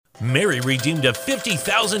Mary redeemed a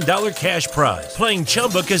 $50,000 cash prize playing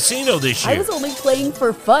Chumba Casino this year. I was only playing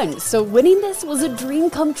for fun, so winning this was a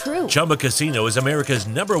dream come true. Chumba Casino is America's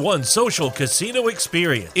 #1 social casino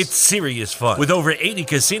experience. It's serious fun. With over 80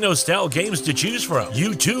 casino-style games to choose from,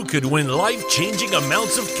 you too could win life-changing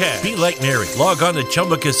amounts of cash. Be like Mary. Log on to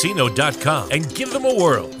ChumbaCasino.com and give them a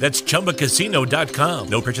whirl. That's ChumbaCasino.com.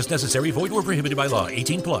 No purchase necessary. Void where prohibited by law.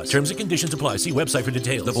 18+. Terms and conditions apply. See website for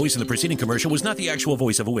details. The voice in the preceding commercial was not the actual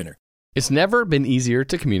voice of a winner. It's never been easier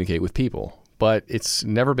to communicate with people, but it's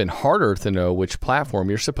never been harder to know which platform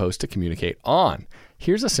you're supposed to communicate on.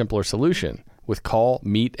 Here's a simpler solution. With call,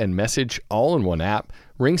 meet, and message all in one app,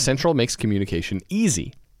 RingCentral makes communication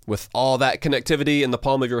easy. With all that connectivity in the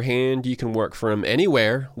palm of your hand, you can work from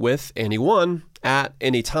anywhere with anyone at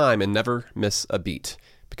any time and never miss a beat.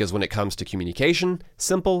 Because when it comes to communication,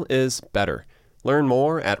 simple is better. Learn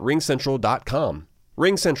more at ringcentral.com.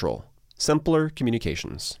 RingCentral. Simpler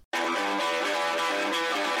communications.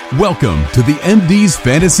 Welcome to the MD's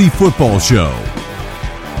Fantasy Football Show.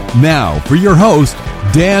 Now for your host,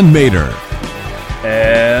 Dan Mater.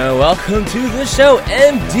 And welcome to the show,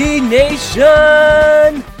 MD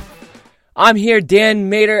Nation. I'm here, Dan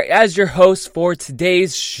Mater, as your host for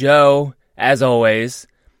today's show, as always.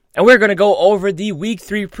 And we're going to go over the Week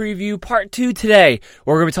 3 preview part 2 today.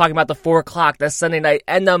 We're going to be talking about the 4 o'clock, the Sunday night,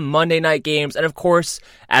 and the Monday night games. And of course,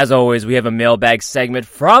 as always, we have a mailbag segment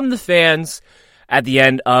from the fans at the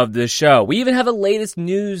end of the show. We even have a latest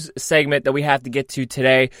news segment that we have to get to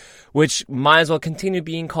today, which might as well continue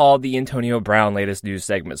being called the Antonio Brown latest news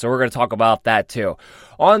segment. So we're going to talk about that too.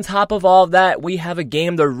 On top of all of that, we have a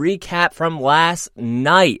game to recap from last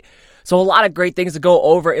night. So a lot of great things to go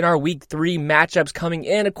over in our Week 3 matchups coming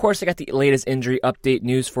in. Of course, I got the latest injury update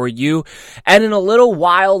news for you. And in a little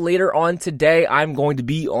while later on today, I'm going to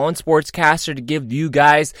be on Sportscaster to give you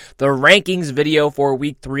guys the rankings video for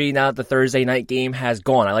Week 3 now that the Thursday night game has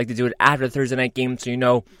gone. I like to do it after the Thursday night game so you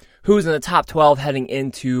know who's in the top 12 heading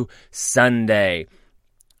into Sunday.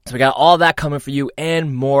 So we got all that coming for you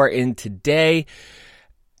and more in today.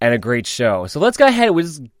 And a great show. So let's go ahead. We'll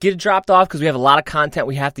just get it dropped off because we have a lot of content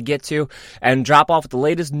we have to get to and drop off with the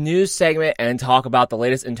latest news segment and talk about the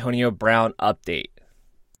latest Antonio Brown update.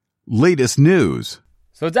 Latest news.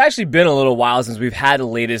 So it's actually been a little while since we've had the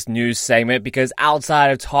latest news segment because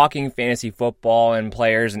outside of talking fantasy football and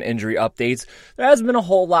players and injury updates, there hasn't been a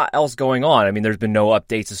whole lot else going on. I mean, there's been no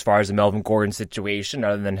updates as far as the Melvin Gordon situation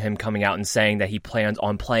other than him coming out and saying that he plans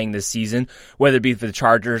on playing this season, whether it be for the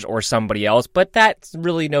Chargers or somebody else. But that's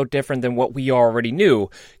really no different than what we already knew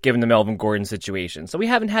given the Melvin Gordon situation. So we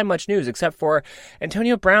haven't had much news except for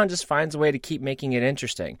Antonio Brown just finds a way to keep making it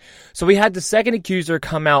interesting. So we had the second accuser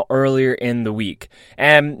come out earlier in the week.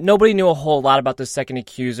 And nobody knew a whole lot about the second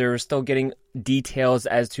accuser. We're still getting details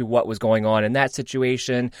as to what was going on in that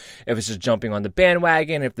situation, if it's just jumping on the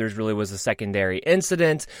bandwagon, if there really was a secondary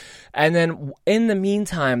incident. And then in the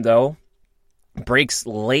meantime, though, breaks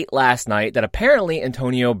late last night that apparently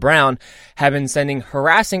Antonio Brown had been sending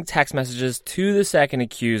harassing text messages to the second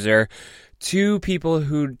accuser, to people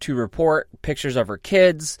to report pictures of her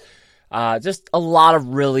kids, just a lot of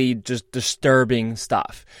really just disturbing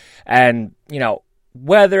stuff. And, you know,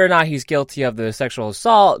 whether or not he's guilty of the sexual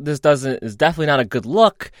assault, this is definitely not a good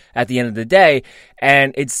look at the end of the day.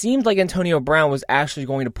 And it seemed like Antonio Brown was actually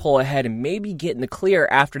going to pull ahead and maybe get in the clear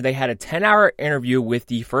after they had a 10-hour interview with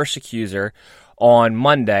the first accuser on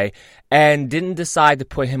Monday and didn't decide to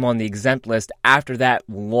put him on the exempt list after that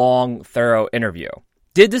long, thorough interview.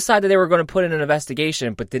 Did decide that they were going to put in an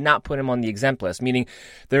investigation, but did not put him on the exempt list, meaning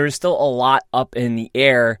there is still a lot up in the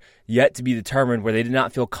air yet to be determined where they did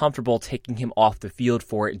not feel comfortable taking him off the field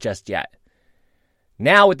for it just yet.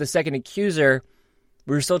 Now with the second accuser,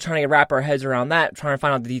 we're still trying to wrap our heads around that, trying to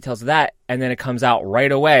find out the details of that, and then it comes out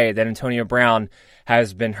right away that Antonio Brown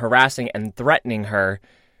has been harassing and threatening her.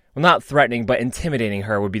 Well, not threatening, but intimidating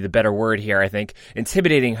her would be the better word here, I think.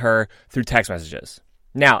 Intimidating her through text messages.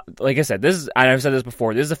 Now, like I said, I've said this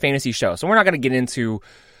before, this is a fantasy show, so we're not going to get into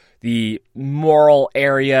the moral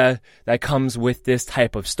area that comes with this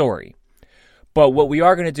type of story. But what we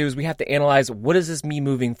are going to do is we have to analyze, what does this mean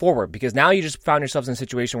moving forward? Because now you just found yourselves in a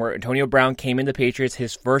situation where Antonio Brown came into Patriots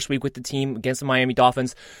his first week with the team against the Miami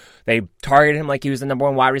Dolphins. They targeted him like he was the number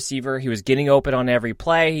one wide receiver. He was getting open on every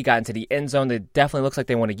play. He got into the end zone. It definitely looks like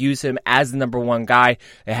they want to use him as the number one guy.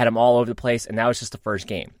 They had him all over the place, and now it's just the first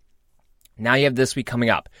game. Now you have this week coming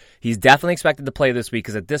up. He's definitely expected to play this week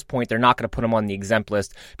because at this point, they're not going to put him on the exempt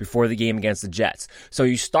list before the game against the Jets. So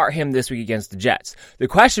you start him this week against the Jets. The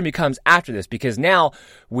question becomes after this, because now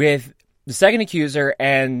with the second accuser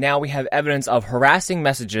and now we have evidence of harassing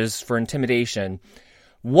messages for intimidation,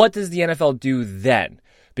 what does the NFL do then?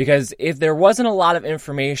 Because if there wasn't a lot of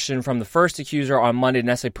information from the first accuser on Monday to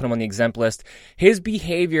necessarily put him on the exempt list, his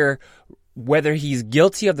behavior, whether he's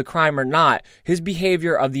guilty of the crime or not, his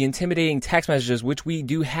behavior of the intimidating text messages, which we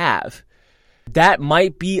do have, that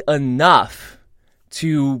might be enough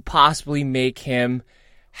to possibly make him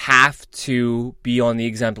have to be on the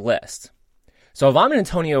exempt list. So if I'm an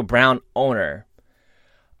Antonio Brown owner,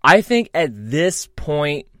 I think at this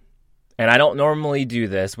point, and I don't normally do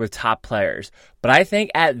this with top players, but I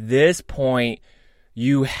think at this point,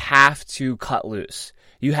 you have to cut loose.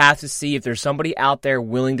 You have to see if there's somebody out there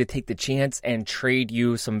willing to take the chance and trade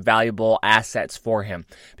you some valuable assets for him.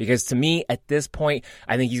 Because to me, at this point,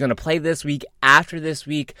 I think he's going to play this week. After this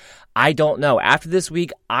week, I don't know. After this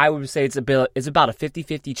week, I would say it's about a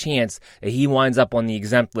 50-50 chance that he winds up on the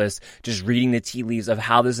exempt list, just reading the tea leaves of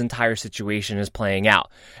how this entire situation is playing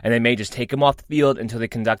out. And they may just take him off the field until they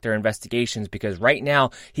conduct their investigations, because right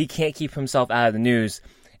now, he can't keep himself out of the news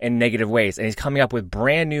in negative ways. And he's coming up with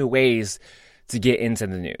brand new ways to get into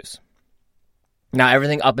the news. Now,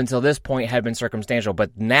 everything up until this point had been circumstantial,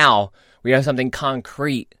 but now we have something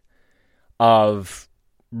concrete of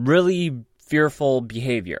really fearful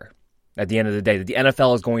behavior at the end of the day that the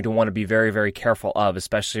NFL is going to want to be very, very careful of,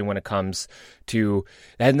 especially when it comes to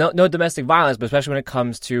no domestic violence, but especially when it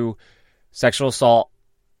comes to sexual assault,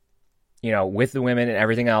 with the women and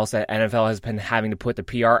everything else that NFL has been having to put the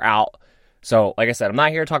PR out. So, like I said, I'm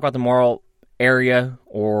not here to talk about the moral area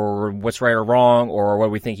or what's right or wrong or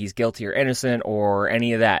whether we think he's guilty or innocent or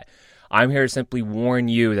any of that. I'm here to simply warn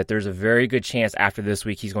you that there's a very good chance after this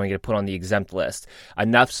week he's going to get put on the exempt list.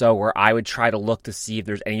 Enough so where I would try to look to see if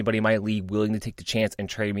there's anybody in my league willing to take the chance and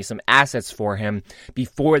trade me some assets for him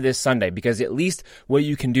before this Sunday. Because at least what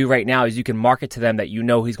you can do right now is you can market to them that you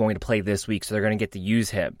know he's going to play this week, so they're going to get to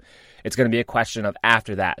use him. It's going to be a question of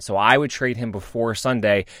after that. So I would trade him before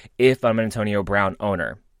Sunday if I'm an Antonio Brown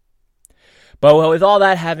owner. But with all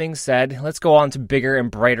that having said, let's go on to bigger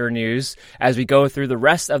and brighter news as we go through the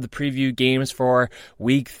rest of the preview games for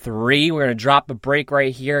Week 3. We're going to drop a break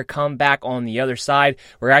right here, come back on the other side.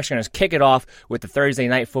 We're actually going to kick it off with the Thursday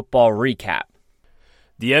Night Football recap.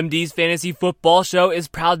 The MD's Fantasy Football Show is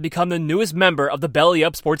proud to become the newest member of the Belly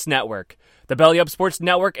Up Sports Network. The Belly Up Sports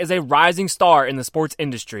Network is a rising star in the sports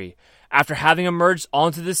industry. After having emerged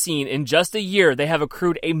onto the scene in just a year, they have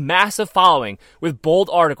accrued a massive following with bold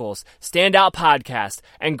articles, standout podcasts,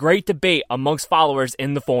 and great debate amongst followers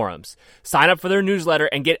in the forums. Sign up for their newsletter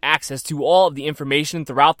and get access to all of the information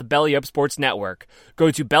throughout the Belly Up Sports Network.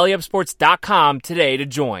 Go to bellyupsports.com today to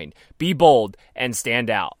join. Be bold and stand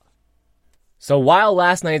out. So while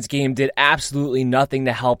last night's game did absolutely nothing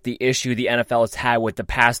to help the issue the NFL has had with the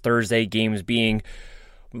past Thursday games being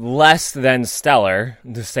less than stellar,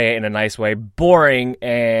 to say it in a nice way, boring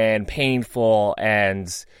and painful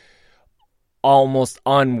and almost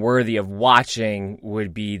unworthy of watching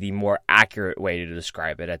would be the more accurate way to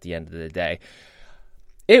describe it at the end of the day.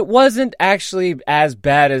 It wasn't actually as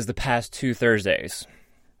bad as the past two Thursdays.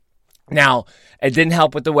 Now, it didn't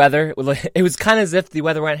help with the weather. It was kind of as if the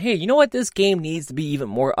weather went, hey, you know what? This game needs to be even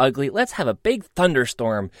more ugly. Let's have a big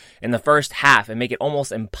thunderstorm in the first half and make it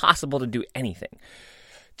almost impossible to do anything.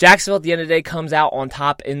 Jacksonville, at the end of the day, comes out on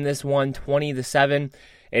top in this one, 20-7.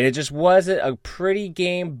 And it just wasn't a pretty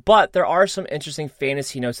game, but there are some interesting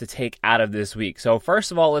fantasy notes to take out of this week. So first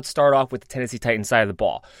of all, let's start off with the Tennessee Titans side of the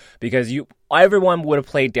ball, because everyone would have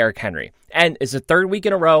played Derrick Henry. And it's the third week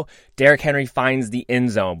in a row, Derrick Henry finds the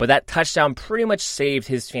end zone, but that touchdown pretty much saved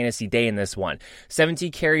his fantasy day in this one.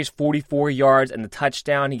 17 carries, 44 yards, and the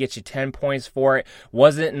touchdown, he gets you 10 points for it.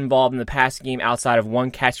 Wasn't involved in the passing game outside of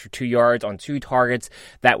one catch for 2 yards on 2 targets.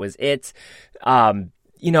 That was it.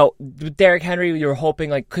 Derrick Henry, you were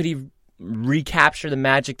hoping, could he recapture the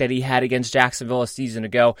magic that he had against Jacksonville a season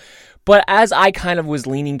ago? But as I kind of was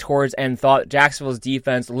leaning towards and thought Jacksonville's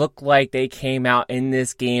defense looked like they came out in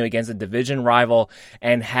this game against a division rival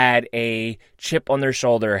and had a chip on their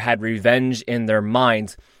shoulder, had revenge in their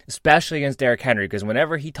minds, especially against Derrick Henry, because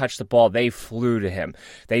whenever he touched the ball, they flew to him.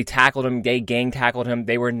 They tackled him. They gang tackled him.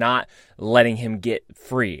 They were not letting him get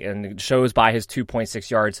free, and it shows by his 2.6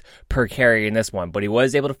 yards per carry in this one. But he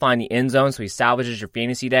was able to find the end zone, so he salvages your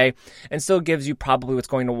fantasy day and still gives you probably what's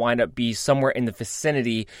going to wind up be somewhere in the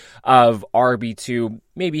vicinity of RB2,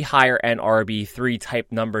 maybe higher end RB3 type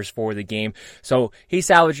numbers for the game. So he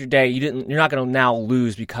salvaged your day. You're not going to now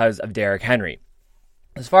lose because of Derrick Henry.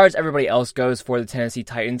 As far as everybody else goes for the Tennessee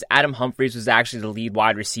Titans, Adam Humphries was actually the lead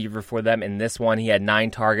wide receiver for them in this one. He had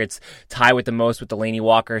 9 targets, tied with the most with Delanie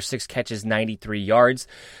Walker, 6 catches, 93 yards.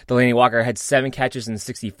 Delanie Walker had 7 catches and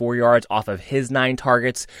 64 yards off of his 9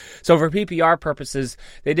 targets. So for PPR purposes,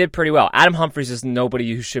 they did pretty well. Adam Humphries is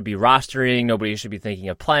nobody who should be rostering, nobody who should be thinking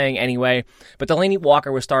of playing anyway. But Delanie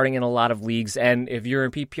Walker was starting in a lot of leagues, and if you're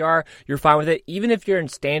in PPR, you're fine with it. Even if you're in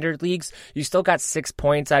standard leagues, you still got 6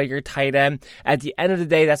 points out of your tight end. At the end of the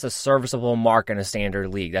day, that's a serviceable mark in a standard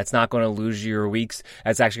league. That's not going to lose you your weeks.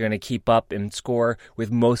 That's actually going to keep up and score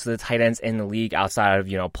with most of the tight ends in the league outside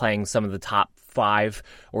of, playing some of the top 5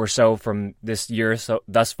 or so from this year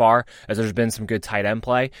thus far, as there's been some good tight end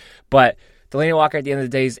play. But Delanie Walker at the end of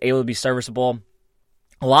the day is able to be serviceable.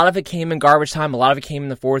 A lot of it came in garbage time. A lot of it came in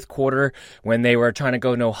the fourth quarter when they were trying to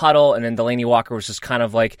go no huddle, and then Delanie Walker was just kind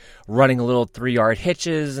of like running a little 3-yard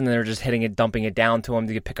hitches, and they were just hitting it, dumping it down to him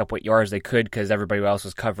to pick up what yards they could because everybody else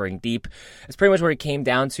was covering deep. It's pretty much what it came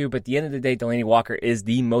down to, but at the end of the day, Delanie Walker is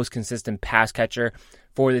the most consistent pass catcher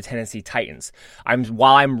for the Tennessee Titans.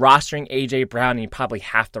 While I'm rostering A.J. Brown, and you probably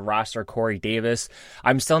have to roster Corey Davis,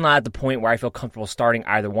 I'm still not at the point where I feel comfortable starting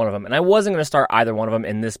either one of them. And I wasn't going to start either one of them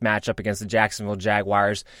in this matchup against the Jacksonville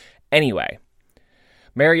Jaguars anyway.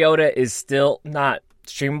 Mariota is still not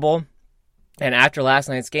streamable. And after last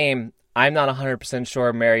night's game, I'm not 100%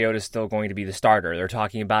 sure Mariota is still going to be the starter. They're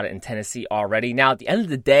talking about it in Tennessee already. Now, at the end of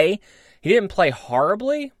the day, he didn't play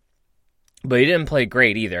horribly, but he didn't play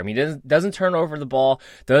great either. I mean, he doesn't turn over the ball,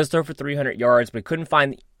 does throw for 300 yards, but couldn't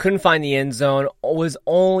find the end zone, was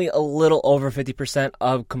only a little over 50%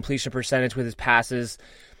 of completion percentage with his passes.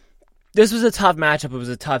 This was a tough matchup. It was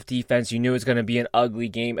a tough defense. You knew it was going to be an ugly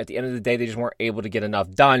game. At the end of the day, they just weren't able to get enough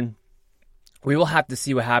done. We will have to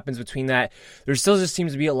see what happens between that. There still just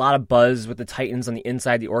seems to be a lot of buzz with the Titans on the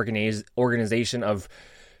inside the organization of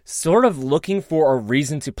sort of looking for a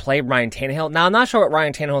reason to play Ryan Tannehill. Now, I'm not sure what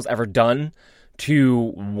Ryan Tannehill has ever done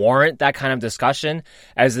to warrant that kind of discussion,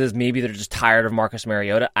 as is maybe they're just tired of Marcus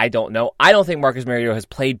Mariota. I don't know. I don't think Marcus Mariota has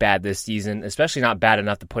played bad this season, especially not bad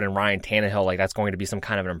enough to put in Ryan Tannehill like that's going to be some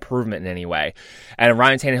kind of an improvement in any way. And if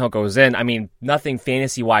Ryan Tannehill goes in, I mean, nothing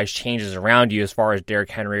fantasy-wise changes around you as far as Derrick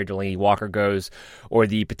Henry or Delanie Walker goes, or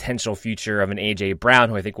the potential future of an A.J. Brown,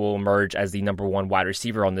 who I think will emerge as the number 1 wide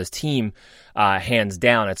receiver on this team, hands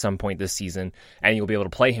down at some point this season, and you'll be able to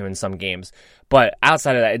play him in some games. But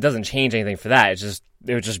outside of that, it doesn't change anything for that. It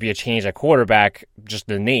would just be a change at quarterback, just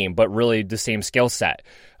the name, but really the same skill set.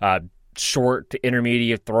 Short to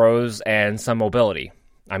intermediate throws and some mobility.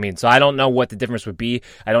 I mean, so I don't know what the difference would be.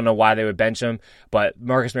 I don't know why they would bench him, but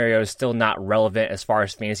Marcus Mariota is still not relevant as far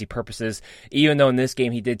as fantasy purposes, even though in this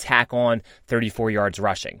game he did tack on 34 yards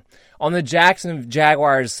rushing. On the Jacksonville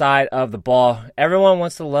Jaguars side of the ball, everyone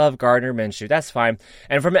wants to love Gardner Minshew. That's fine.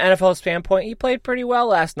 And from an NFL standpoint, he played pretty well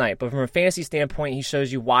last night. But from a fantasy standpoint, he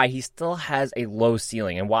shows you why he still has a low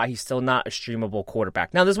ceiling and why he's still not a streamable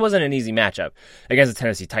quarterback. Now, this wasn't an easy matchup against the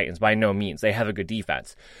Tennessee Titans by no means. They have a good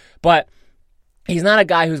defense. But he's not a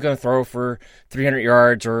guy who's going to throw for 300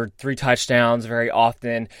 yards or 3 touchdowns very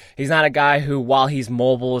often. He's not a guy who, while he's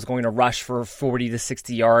mobile, is going to rush for 40 to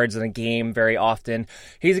 60 yards in a game very often.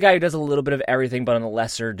 He's a guy who does a little bit of everything, but on a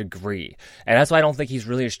lesser degree. And that's why I don't think he's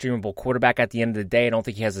really a streamable quarterback at the end of the day. I don't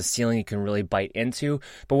think he has a ceiling he can really bite into.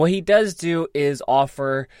 But what he does do is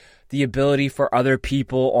offer the ability for other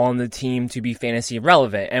people on the team to be fantasy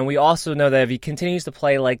relevant. And we also know that if he continues to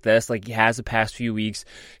play like this, like he has the past few weeks,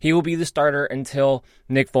 he will be the starter until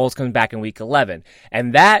Nick Foles comes back in week 11.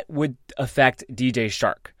 And that would affect DJ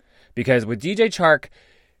Chark. Because with DJ Chark,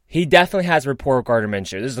 he definitely has rapport with Gardner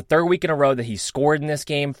Minshew. This is the 3rd week in a row that he scored in this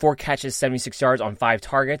game, 4 catches, 76 yards on 5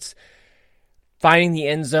 targets. Finding the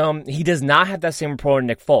end zone, he does not have that same rapport with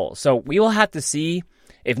Nick Foles. So we will have to see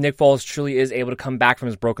if Nick Foles truly is able to come back from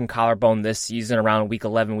his broken collarbone this season around week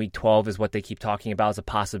 11, week 12 is what they keep talking about as a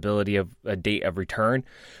possibility of a date of return.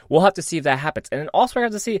 We'll have to see if that happens. And then also we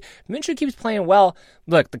have to see if Minshew keeps playing well.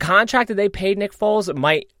 Look, the contract that they paid Nick Foles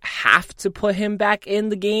might have to put him back in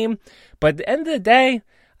the game. But at the end of the day,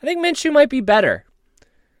 I think Minshew might be better.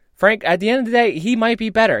 Frank, at the end of the day, he might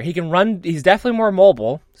be better. He can run. He's definitely more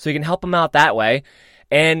mobile, so you can help him out that way.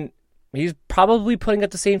 And he's probably putting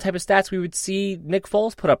up the same type of stats we would see Nick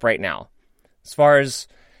Foles put up right now. As far as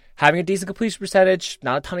having a decent completion percentage,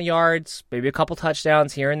 not a ton of yards, maybe a couple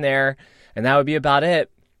touchdowns here and there, and that would be about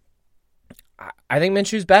it. I think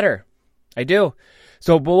Minshew's better. I do.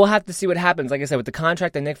 So, but we'll have to see what happens. Like I said, with the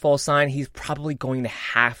contract that Nick Foles signed, he's probably going to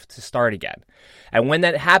have to start again. And when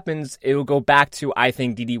that happens, it will go back to, I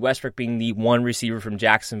think, D.D. Westbrook being the one receiver from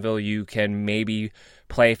Jacksonville you can maybe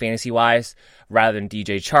play fantasy-wise, rather than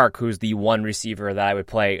DJ Chark, who's the one receiver that I would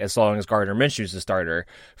play as long as Gardner Minshew's the starter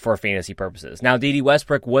for fantasy purposes. Now, D.D.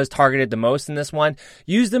 Westbrook was targeted the most in this one.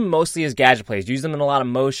 Used them mostly as gadget plays. Used them in a lot of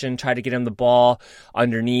motion, tried to get him the ball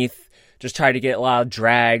underneath. Just tried to get a lot of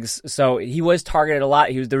drags. So he was targeted a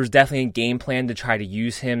lot. There was definitely a game plan to try to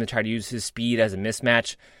use him, to try to use his speed as a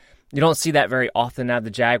mismatch. You don't see that very often out of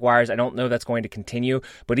the Jaguars. I don't know that's going to continue.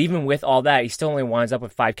 But even with all that, he still only winds up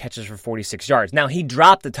with 5 catches for 46 yards. Now, he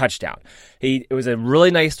dropped the touchdown. It was a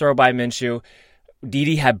really nice throw by Minshew.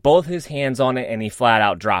 Dede had both his hands on it, and he flat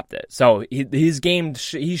out dropped it. So his game,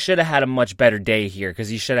 he should have had a much better day here because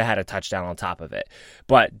he should have had a touchdown on top of it.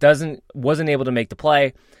 But wasn't able to make the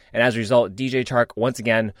play. And as a result, DJ Chark, once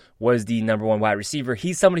again, was the number one wide receiver.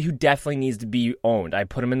 He's somebody who definitely needs to be owned. I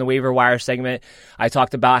put him in the waiver wire segment. I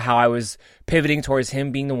talked about how I was pivoting towards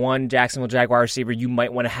him being the one Jacksonville Jaguar receiver you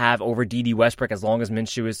might want to have over D.D. Westbrook as long as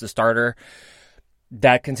Minshew is the starter.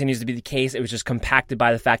 That continues to be the case. It was just compacted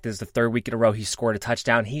by the fact that it's the third week in a row he scored a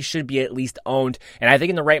touchdown. He should be at least owned. And I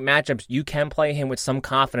think in the right matchups, you can play him with some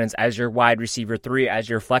confidence as your wide receiver 3, as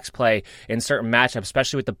your flex play in certain matchups,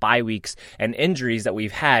 especially with the bye weeks and injuries that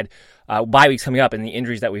we've had, bye weeks coming up and the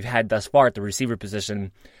injuries that we've had thus far at the receiver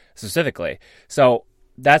position specifically. So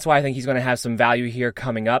that's why I think he's going to have some value here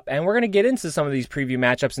coming up. And we're going to get into some of these preview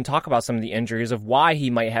matchups and talk about some of the injuries of why he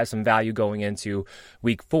might have some value going into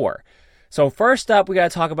week 4. So first up, we got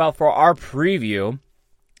to talk about for our preview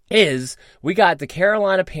is we got the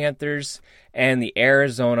Carolina Panthers and the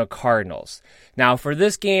Arizona Cardinals. Now, for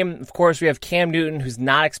this game, of course, we have Cam Newton, who's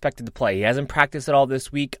not expected to play. He hasn't practiced at all this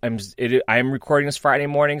week. I am recording this Friday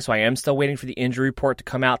morning, so I am still waiting for the injury report to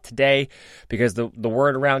come out today because the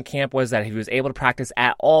word around camp was that if he was able to practice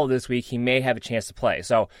at all this week, he may have a chance to play.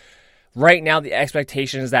 So right now, the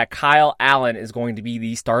expectation is that Kyle Allen is going to be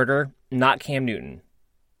the starter, not Cam Newton.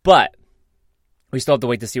 But we still have to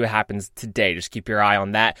wait to see what happens today. Just keep your eye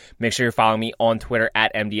on that. Make sure you're following me on Twitter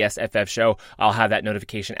at MDSFF Show. I'll have that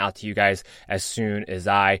notification out to you guys as soon as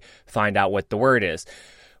I find out what the word is.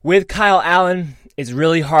 With Kyle Allen, it's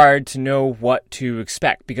really hard to know what to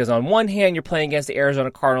expect because on one hand, you're playing against the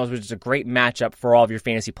Arizona Cardinals, which is a great matchup for all of your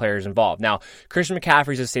fantasy players involved. Now, Christian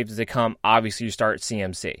McCaffrey's as safe as they come. Obviously, you start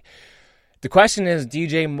CMC. The question is,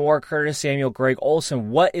 DJ Moore, Curtis Samuel, Greg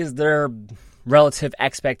Olsen, what is their relative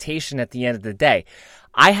expectation at the end of the day?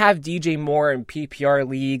 I have DJ Moore in PPR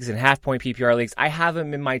leagues and half-point PPR leagues. I have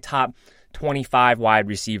him in my top 25 wide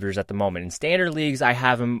receivers at the moment. In standard leagues, I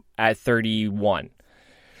have him at 31.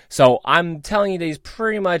 So I'm telling you that he's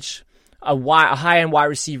pretty much a high-end wide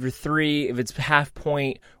receiver 3. If it's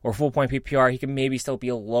half-point or full-point PPR, he can maybe still be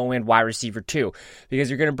a low-end wide receiver 2. Because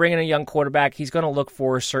you're going to bring in a young quarterback, he's going to look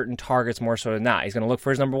for certain targets more so than not. He's going to look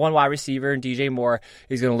for his number 1 wide receiver, DJ Moore.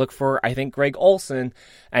 He's going to look for, I think, Greg Olsen.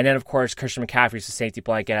 And then, of course, Christian McCaffrey's the safety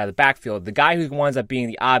blanket out of the backfield. The guy who winds up being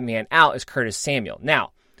the odd man out is Curtis Samuel.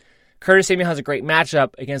 Now, Curtis Samuel has a great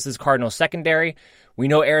matchup against this Cardinals secondary. We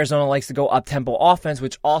know Arizona likes to go up-tempo offense,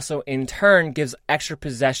 which also in turn gives extra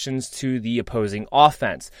possessions to the opposing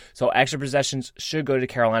offense. So extra possessions should go to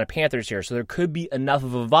Carolina Panthers here. So there could be enough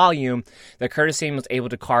of a volume that Curtis Samuel is able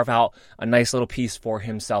to carve out a nice little piece for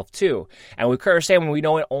himself too. And with Curtis Samuel, we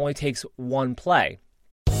know it only takes one play.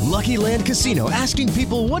 Lucky Land Casino, asking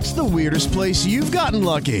people, what's the weirdest place you've gotten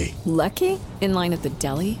lucky? Lucky? In line at the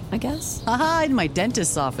deli, I guess? Aha, in my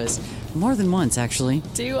dentist's office. More than once, actually.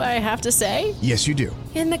 Do I have to say? Yes, you do.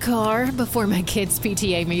 In the car before my kids'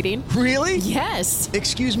 PTA meeting. Really? Yes.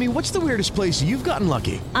 Excuse me, what's the weirdest place you've gotten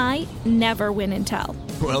lucky? I never win and tell.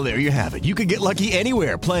 Well, there you have it. You can get lucky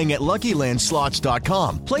anywhere, playing at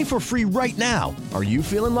LuckyLandSlots.com. Play for free right now. Are you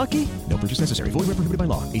feeling lucky? No purchase necessary. Void where prohibited by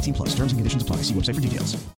law. 18+. Terms and conditions apply. See website for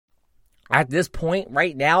details. At this point,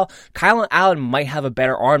 right now, Kyle Allen might have a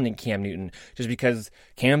better arm than Cam Newton, just because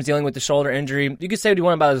Cam's dealing with the shoulder injury. You could say what you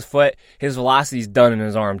want about his foot. His velocity's done in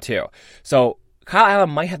his arm, too. So Kyle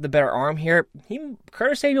Allen might have the better arm here.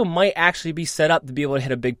 Curtis Samuel might actually be set up to be able to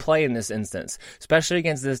hit a big play in this instance, especially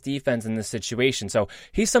against this defense in this situation. So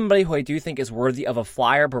he's somebody who I do think is worthy of a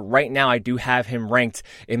flyer, but right now I do have him ranked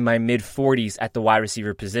in my mid-40s at the wide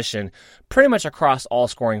receiver position, pretty much across all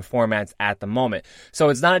scoring formats at the moment. So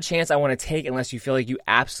it's not a chance I want to take unless you feel like you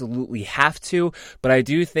absolutely have to, but I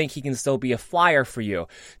do think he can still be a flyer for you.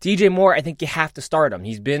 DJ Moore, I think you have to start him.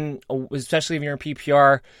 He's been, especially if you're in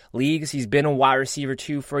PPR leagues, he's been a wide receiver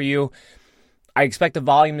 2 for you. I expect the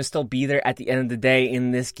volume to still be there at the end of the day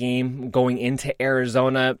in this game. Going into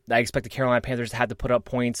Arizona, I expect the Carolina Panthers to have to put up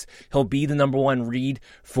points. He'll be the number one read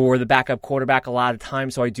for the backup quarterback a lot of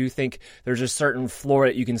times, so I do think there's a certain floor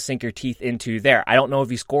that you can sink your teeth into there. I don't know if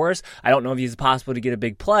he scores. I don't know if he's possible to get a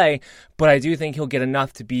big play, but I do think he'll get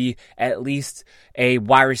enough to be at least a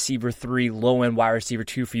wide receiver 3, low-end wide receiver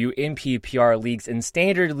 2 for you in PPR leagues. In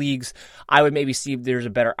standard leagues, I would maybe see if there's a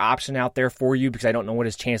better option out there for you because I don't know what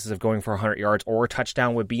his chances of going for 100 yards or a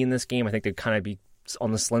touchdown would be in this game. I think they'd kind of be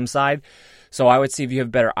on the slim side. So I would see if you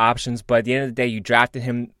have better options. But at the end of the day, you drafted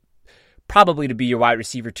him probably to be your wide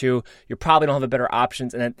receiver 2. You probably don't have a better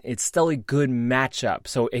options, and it's still a good matchup.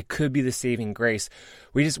 So it could be the saving grace.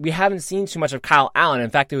 We haven't seen too much of Kyle Allen.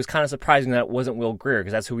 In fact, it was kind of surprising that it wasn't Will Grier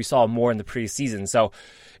because that's who we saw more in the preseason. So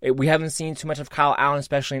we haven't seen too much of Kyle Allen,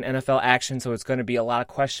 especially in NFL action. So it's going to be a lot of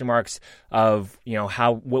question marks of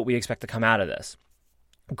what we expect to come out of this.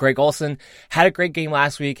 Greg Olsen had a great game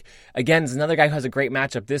last week. Again, is another guy who has a great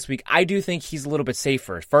matchup this week. I do think he's a little bit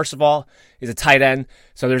safer. First of all, he's a tight end,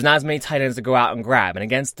 so there's not as many tight ends to go out and grab. And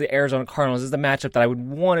against the Arizona Cardinals, this is the matchup that I would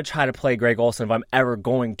want to try to play Greg Olsen if I'm ever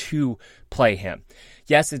going to play him.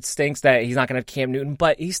 Yes, it stinks that he's not going to have Cam Newton,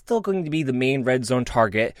 but he's still going to be the main red zone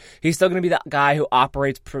target. He's still going to be that guy who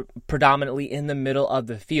operates predominantly in the middle of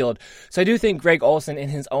the field. So I do think Greg Olsen in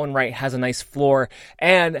his own right has a nice floor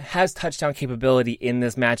and has touchdown capability in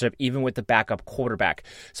this matchup, even with the backup quarterback.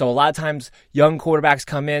 So a lot of times young quarterbacks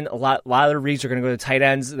come in, a lot of the reads are going to go to tight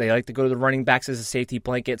ends. They like to go to the running backs as a safety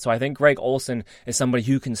blanket. So I think Greg Olsen is somebody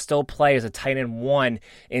who can still play as a tight end 1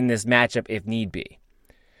 in this matchup if need be.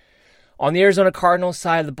 On the Arizona Cardinals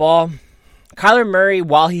side of the ball, Kyler Murray,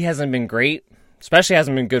 while he hasn't been great, especially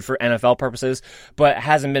hasn't been good for NFL purposes, but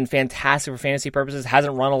hasn't been fantastic for fantasy purposes,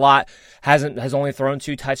 hasn't run a lot, has only thrown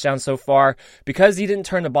 2 touchdowns so far. Because he didn't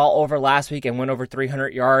turn the ball over last week and went over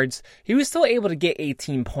 300 yards, he was still able to get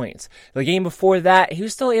 18 points. The game before that, he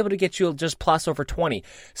was still able to get you just plus over 20.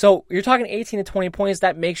 So you're talking 18 to 20 points,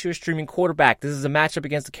 that makes you a streaming quarterback. This is a matchup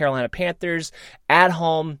against the Carolina Panthers at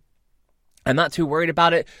home. I'm not too worried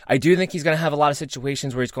about it. I do think he's going to have a lot of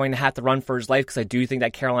situations where he's going to have to run for his life because I do think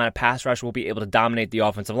that Carolina pass rush will be able to dominate the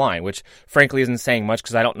offensive line, which frankly isn't saying much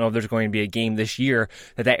because I don't know if there's going to be a game this year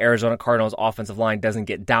that Arizona Cardinals offensive line doesn't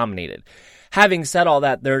get dominated. Having said all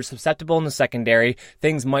that, they're susceptible in the secondary.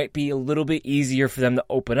 Things might be a little bit easier for them to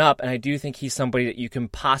open up, and I do think he's somebody that you can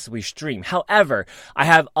possibly stream. However, I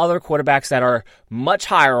have other quarterbacks that are much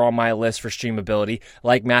higher on my list for streamability,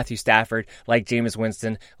 like Matthew Stafford, like Jameis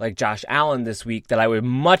Winston, like Josh Allen this week, that I would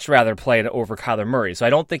much rather play over Kyler Murray. So I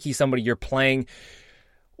don't think he's somebody you're playing,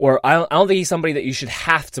 or I don't think he's somebody that you should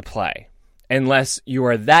have to play. Unless you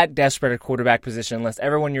are that desperate at quarterback position, unless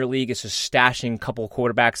everyone in your league is just stashing a couple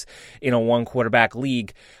quarterbacks in a 1-quarterback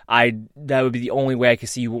league, that would be the only way I could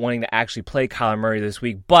see you wanting to actually play Kyler Murray this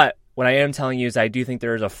week. But what I am telling you is I do think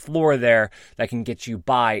there is a floor there that can get you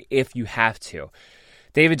by if you have to.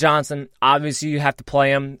 David Johnson, obviously you have to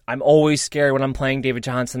play him. I'm always scared when I'm playing David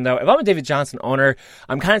Johnson, though. If I'm a David Johnson owner,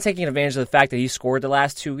 I'm kind of taking advantage of the fact that he scored the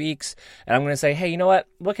last 2 weeks, and I'm going to say, hey, you know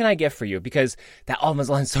what can I get for you? Because that offensive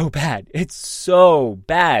line is so bad. It's so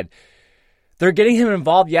bad. They're getting him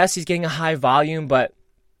involved. Yes, he's getting a high volume, but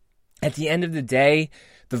at the end of the day,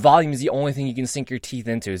 the volume is the only thing you can sink your teeth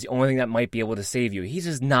into. It's the only thing that might be able to save you. He's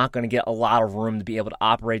just not going to get a lot of room to be able to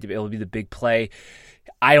operate, to be able to be the big play.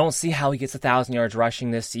 I don't see how he gets 1,000 yards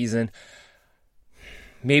rushing this season.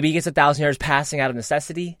 Maybe he gets 1,000 yards passing out of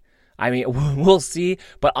necessity. I mean, we'll see.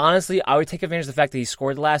 But honestly, I would take advantage of the fact that he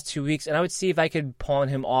scored the last 2 weeks, and I would see if I could pawn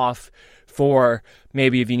him off for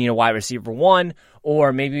maybe if you need a wide receiver 1,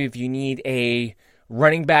 or maybe if you need a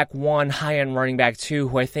running back 1, high-end running back 2,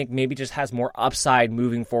 who I think maybe just has more upside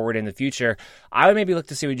moving forward in the future. I would maybe look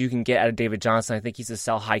to see what you can get out of David Johnson. I think he's a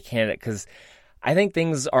sell-high candidate because I think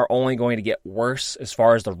things are only going to get worse as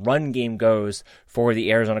far as the run game goes for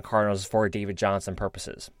the Arizona Cardinals for David Johnson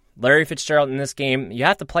purposes. Larry Fitzgerald in this game, you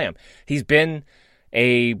have to play him. He's been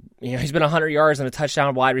 100 yards and a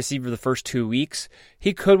touchdown wide receiver the first 2 weeks.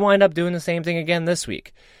 He could wind up doing the same thing again this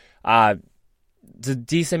week. It's a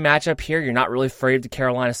decent matchup here. You're not really afraid of the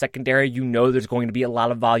Carolina secondary. You know there's going to be a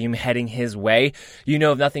lot of volume heading his way. You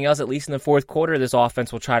know, if nothing else, at least in the fourth quarter, this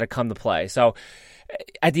offense will try to come to play. So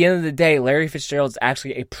at the end of the day, Larry Fitzgerald is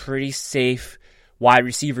actually a pretty safe wide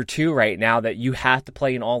receiver 2 right now that you have to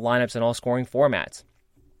play in all lineups and all scoring formats.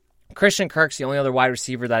 Christian Kirk's the only other wide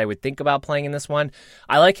receiver that I would think about playing in this one.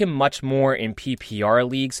 I like him much more in PPR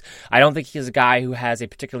leagues. I don't think he's a guy who has a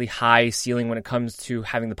particularly high ceiling when it comes to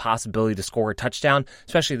having the possibility to score a touchdown,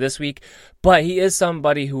 especially this week. But he is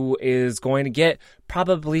somebody who is going to get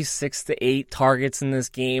probably 6 to 8 targets in this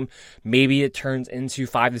game. Maybe it turns into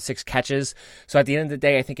 5 to 6 catches. So at the end of the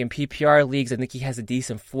day, I think in PPR leagues, I think he has a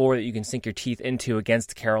decent floor that you can sink your teeth into against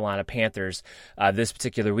the Carolina Panthers this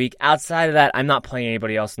particular week. Outside of that, I'm not playing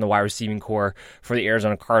anybody else in the wide receiving core for the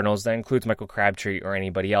Arizona Cardinals. That includes Michael Crabtree or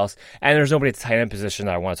anybody else. And there's nobody at the tight end position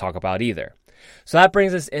that I want to talk about either. So that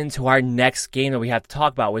brings us into our next game that we have to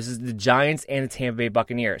talk about, which is the Giants and the Tampa Bay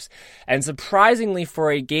Buccaneers. And surprisingly,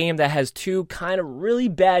 for a game that has two kind of really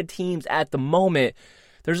bad teams at the moment,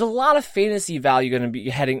 there's a lot of fantasy value going to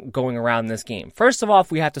be going around in this game. First of all,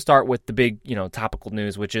 we have to start with the big, topical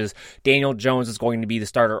news, which is Daniel Jones is going to be the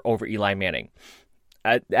starter over Eli Manning.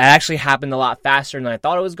 That actually happened a lot faster than I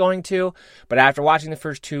thought it was going to, but after watching the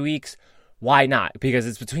first 2 weeks, why not? Because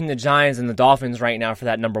it's between the Giants and the Dolphins right now for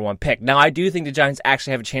that number 1 pick. Now, I do think the Giants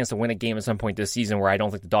actually have a chance to win a game at some point this season where I don't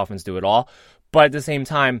think the Dolphins do at all. But at the same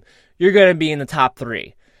time, you're going to be in the top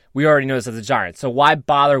 3. We already know this as the Giants. So why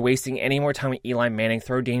bother wasting any more time with Eli Manning?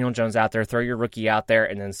 Throw Daniel Jones out there, throw your rookie out there,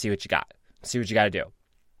 and then see what you got. See what you got to do.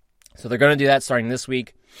 So they're going to do that starting this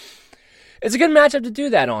week. It's a good matchup to do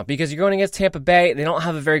that on because you're going against Tampa Bay. They don't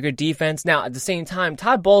have a very good defense. Now, at the same time,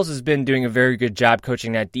 Todd Bowles has been doing a very good job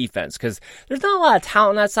coaching that defense because there's not a lot of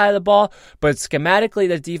talent on that side of the ball, but schematically,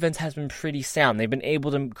 the defense has been pretty sound. They've been able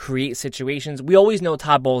to create situations. We always know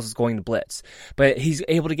Todd Bowles is going to blitz, but he's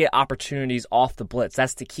able to get opportunities off the blitz.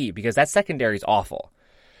 That's the key because that secondary is awful.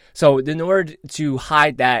 So in order to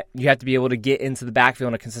hide that, you have to be able to get into the backfield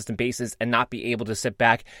on a consistent basis and not be able to sit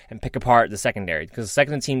back and pick apart the secondary. Because the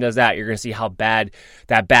second the team does that, you're going to see how bad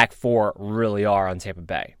that back four really are on Tampa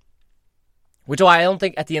Bay. Which I don't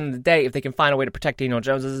think at the end of the day, if they can find a way to protect Daniel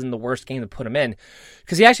Jones, this isn't the worst game to put him in.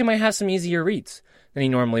 Because he actually might have some easier reads than he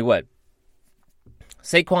normally would.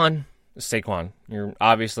 Saquon. You're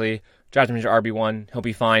obviously drafting him as your RB1. He'll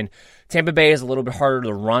be fine. Tampa Bay is a little bit harder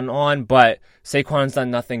to run on, but Saquon's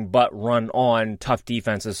done nothing but run on tough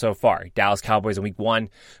defenses so far. Dallas Cowboys in week 1,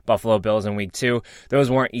 Buffalo Bills in week 2.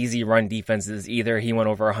 Those weren't easy run defenses either. He went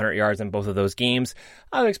over 100 yards in both of those games.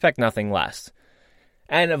 I would expect nothing less.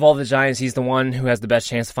 And of all the Giants, he's the one who has the best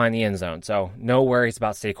chance to find the end zone. So no worries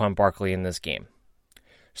about Saquon Barkley in this game.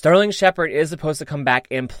 Sterling Shepard is supposed to come back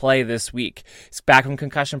and play this week. He's back from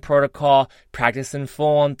concussion protocol, practiced in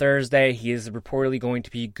full on Thursday. He is reportedly going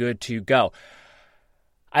to be good to go.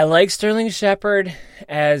 I like Sterling Shepard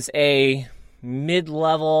as a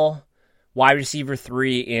mid-level wide receiver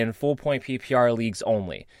 3 in full-point PPR leagues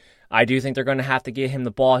only. I do think they're going to have to get him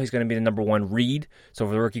the ball. He's going to be the number 1 read. So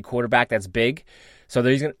for the rookie quarterback, that's big. So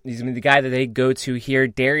he's going to be the guy that they go to here.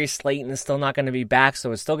 Darius Slayton is still not going to be back,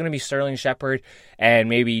 so it's still going to be Sterling Shepard and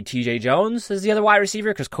maybe TJ Jones is the other wide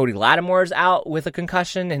receiver because Cody Lattimore is out with a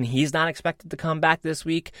concussion and he's not expected to come back this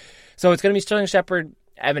week. So it's going to be Sterling Shepard,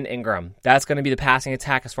 Evan Ingram. That's going to be the passing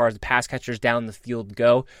attack as far as the pass catchers down the field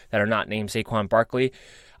go that are not named Saquon Barkley.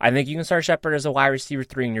 I think you can start Shepard as a wide receiver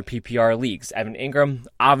 3 in your PPR leagues. Evan Ingram,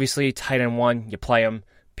 obviously tight end 1, you play him,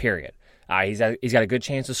 period. He's got a good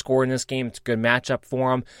chance to score in this game. It's a good matchup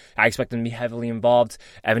for him. I expect him to be heavily involved.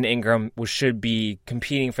 Evan Ingram should be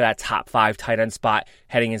competing for that top 5 tight end spot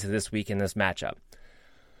heading into this week in this matchup.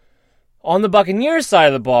 On the Buccaneers side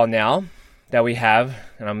of the ball now that we have,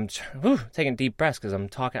 and I'm taking deep breaths because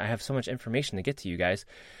I have so much information to get to you guys.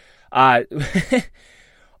 On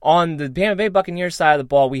the Tampa Bay Buccaneers side of the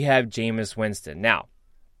ball, we have Jameis Winston. Now,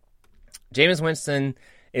 Jameis Winston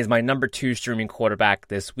is my number 2 streaming quarterback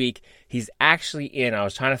this week. He's actually in, I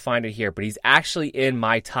was trying to find it here, but he's actually in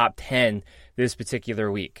my top 10 this particular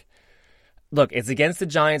week. Look, it's against the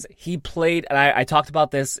Giants. He played, and I talked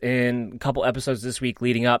about this in a couple episodes this week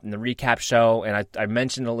leading up in the recap show, and I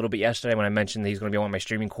mentioned a little bit yesterday when I mentioned that he's going to be one of my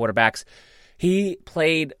streaming quarterbacks. He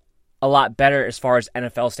played a lot better as far as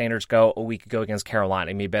NFL standards go a week ago against Carolina.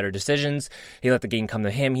 He made better decisions. He let the game come to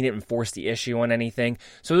him. He didn't force the issue on anything.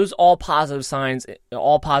 So those all positive signs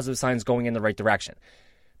going in the right direction.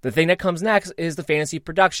 The thing that comes next is the fantasy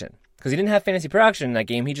production. Because he didn't have fantasy production in that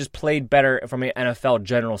game. He just played better from an NFL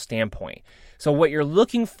general standpoint. So what you're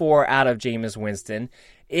looking for out of Jameis Winston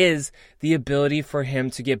is the ability for him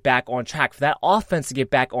to get back on track, for that offense to get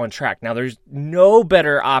back on track. Now, there's no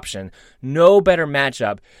better option, no better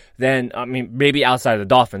matchup than, maybe outside of the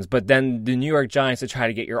Dolphins, but then the New York Giants to try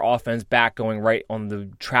to get your offense back going right on the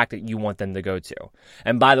track that you want them to go to.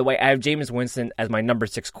 And by the way, I have Jameis Winston as my number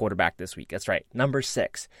 6 quarterback this week. That's right, number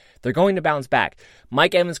 6. They're going to bounce back.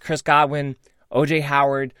 Mike Evans, Chris Godwin, O.J.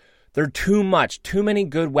 Howard, they're too many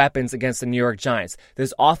good weapons against the New York Giants.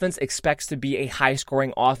 This offense expects to be a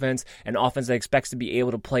high-scoring offense, an offense that expects to be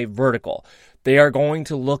able to play vertical. they are going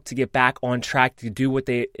to look to get back on track to do what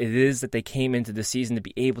it is that they came into the season to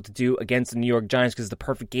be able to do against the New York Giants, because it's the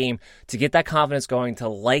perfect game to get that confidence going, to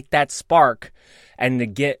light that spark, and to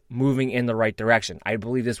get moving in the right direction. I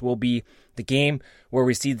believe this will be the game where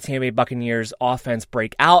we see the Tampa Bay Buccaneers offense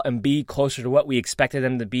break out and be closer to what we expected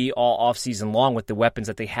them to be all offseason long with the weapons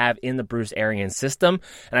that they have in the Bruce Arians system.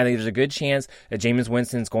 And I think there's a good chance that Jameis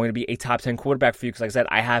Winston is going to be a top 10 quarterback for you, because like I said,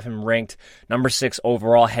 I have him ranked number 6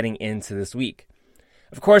 overall heading into this week.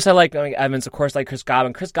 Of course, I like Mike Evans. Of course, I like Chris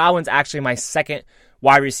Godwin. Chris Godwin's actually my second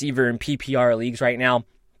wide receiver in PPR leagues right now.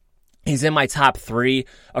 He's in my top 3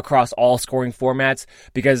 across all scoring formats,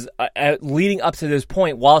 because leading up to this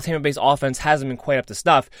point, while Tampa Bay's offense hasn't been quite up to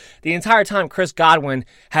snuff, the entire time Chris Godwin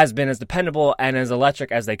has been as dependable and as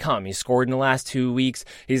electric as they come. He's scored in the last 2 weeks.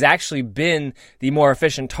 He's actually been the more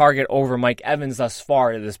efficient target over Mike Evans thus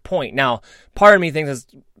far at this point. Now, part of me thinks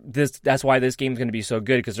that's why this game is going to be so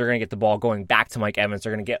good, because they're going to get the ball going back to Mike Evans.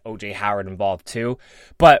 They're going to get O.J. Howard involved too.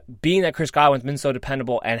 But being that Chris Godwin's been so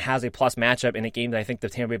dependable and has a plus matchup in a game that I think the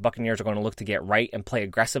Tampa Bay Buccaneers are going to look to get right and play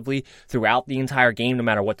aggressively throughout the entire game, no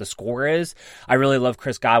matter what the score is, I really love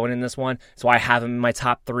Chris Godwin in this one. So I have him in my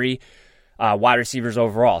top 3 wide receivers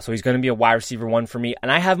overall. So he's going to be a wide receiver 1 for me.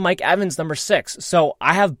 And I have Mike Evans number 6. So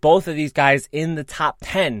I have both of these guys in the top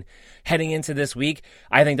 10 heading into this week.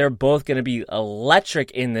 I think they're both going to be electric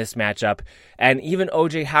in this matchup. And even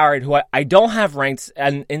O.J. Howard, who I don't have ranked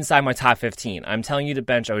inside my top 15. I'm telling you to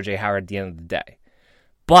bench O.J. Howard at the end of the day.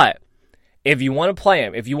 But if you want to play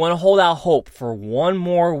him, if you want to hold out hope for one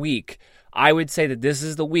more week, I would say that this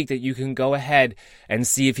is the week that you can go ahead and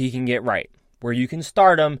see if he can get right, where you can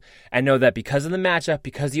start him and know that because of the matchup,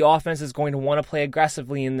 because the offense is going to want to play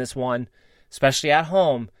aggressively in this one, especially at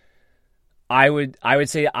home, I would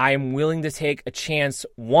say I am willing to take a chance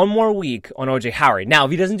one more week on O.J. Howard. Now,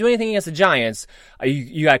 if he doesn't do anything against the Giants,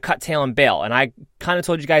 you got to cut tail and bail. And I kind of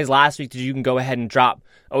told you guys last week that you can go ahead and drop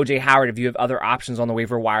O.J. Howard if you have other options on the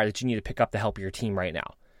waiver wire that you need to pick up to help your team right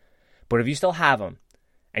now. But if you still have him,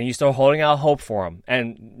 and you're still holding out hope for him,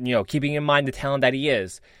 and keeping in mind the talent that he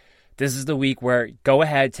is, this is the week where go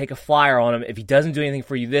ahead, take a flyer on him. If he doesn't do anything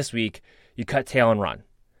for you this week, you cut tail and run.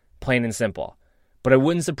 Plain and simple. But it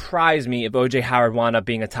wouldn't surprise me if O.J. Howard wound up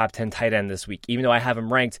being a top 10 tight end this week, even though I have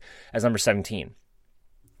him ranked as number 17.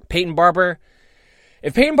 Peyton Barber.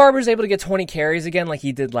 If Peyton Barber is able to get 20 carries again like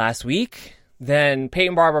he did last week, then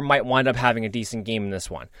Peyton Barber might wind up having a decent game in this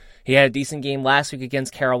one. He had a decent game last week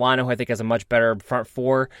against Carolina, who I think has a much better front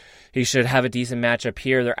four. He should have a decent matchup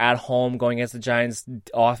here. They're at home going against the Giants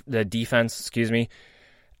defense,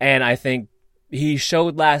 And I think he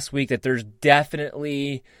showed last week that there's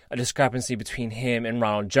definitely a discrepancy between him and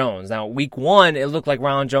Ronald Jones. Now, week 1, it looked like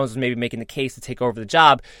Ronald Jones was maybe making the case to take over the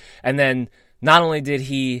job. And then not only did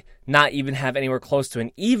he not even have anywhere close to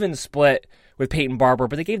an even split with Peyton Barber,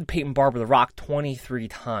 but they gave Peyton Barber the rock 23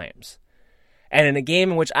 times. And in a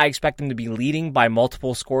game in which I expect them to be leading by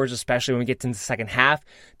multiple scores, especially when we get to the second half,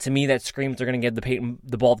 to me that screams they're going to give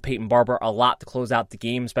the ball to Peyton Barber a lot to close out the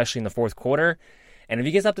game, especially in the fourth quarter. And if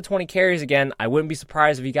he gets up to 20 carries again, I wouldn't be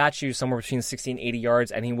surprised if he got you somewhere between 60 and 80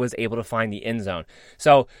 yards and he was able to find the end zone.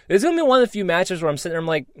 So this is going to be one of the few matches where I'm sitting there, I'm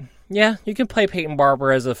like, yeah, you can play Peyton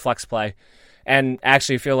Barber as a flex play and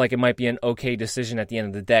actually feel like it might be an okay decision at the end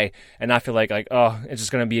of the day and not feel like it's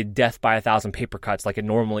just going to be a death by 1,000 paper cuts like it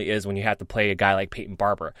normally is when you have to play a guy like Peyton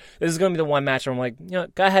Barber. This is going to be the one match where I'm like,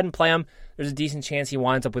 go ahead and play him. There's a decent chance he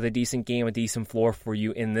winds up with a decent game, a decent floor for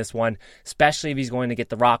you in this one, especially if he's going to get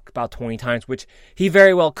the rock about 20 times, which he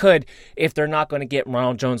very well could if they're not going to get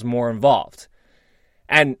Ronald Jones more involved.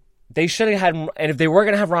 And they should have had, and if they were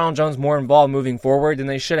going to have Ronald Jones more involved moving forward, then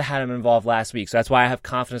they should have had him involved last week. So that's why I have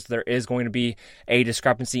confidence that there is going to be a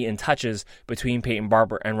discrepancy in touches between Peyton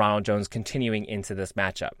Barber and Ronald Jones continuing into this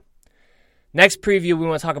matchup. Next preview we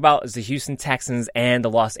want to talk about is the Houston Texans and the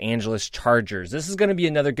Los Angeles Chargers. This is going to be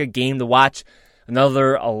another good game to watch.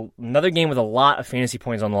 Another game with a lot of fantasy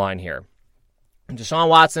points on the line here. Deshaun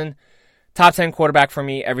Watson, top 10 quarterback for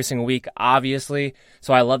me every single week, obviously.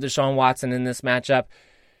 So I love Deshaun Watson in this matchup.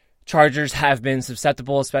 Chargers have been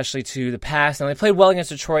susceptible, especially to the pass. Now, they played well against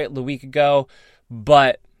Detroit a week ago,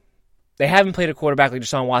 but they haven't played a quarterback like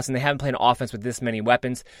Deshaun Watson. They haven't played an offense with this many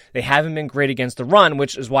weapons. They haven't been great against the run,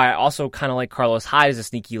 which is why I also kind of like Carlos Hyde as a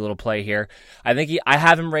sneaky little play here. I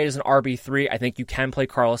have him rated as an RB3. I think you can play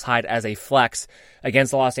Carlos Hyde as a flex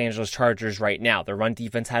against the Los Angeles Chargers right now. Their run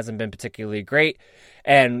defense hasn't been particularly great,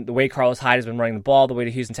 and the way Carlos Hyde has been running the ball, the way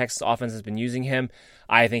the Houston Texans offense has been using him,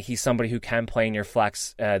 I think he's somebody who can play in your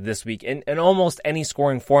flex this week in almost any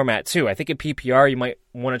scoring format too. I think at PPR you might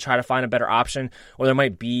want to try to find a better option, or there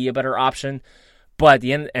might be a better option. But at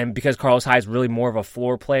the end, and because Carlos Hyde is really more of a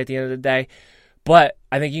floor play at the end of the day, but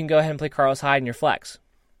I think you can go ahead and play Carlos Hyde in your flex.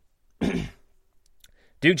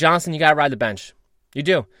 Duke Johnson, you got to ride the bench. You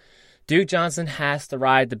do. Duke Johnson has to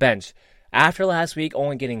ride the bench. After last week,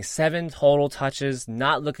 only getting 7 total touches,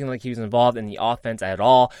 not looking like he was involved in the offense at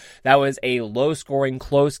all. That was a low-scoring,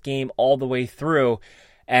 close game all the way through,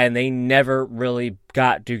 and they never really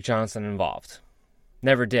got Duke Johnson involved.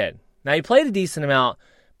 Never did. Now, he played a decent amount,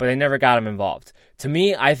 but they never got him involved. To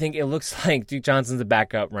me, I think it looks like Duke Johnson's a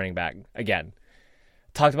backup running back again.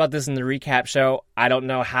 Talked about this in the recap show. I don't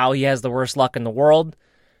know how he has the worst luck in the world,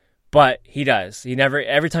 but he does.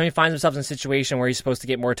 Every time he finds himself in a situation where he's supposed to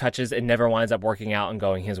get more touches, it never winds up working out and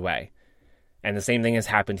going his way. And the same thing has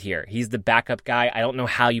happened here. He's the backup guy. I don't know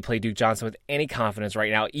how you play Duke Johnson with any confidence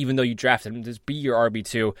right now, even though you drafted him to be your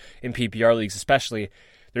RB2 in PPR leagues, especially.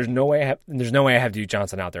 There's no way I have Duke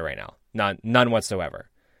Johnson out there right now. None whatsoever.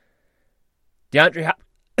 DeAndre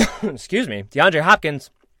Hopkins.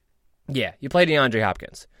 Yeah, you play DeAndre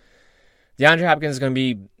Hopkins. DeAndre Hopkins is going to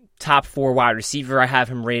be top 4 wide receiver. I have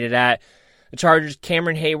him rated at. The Chargers,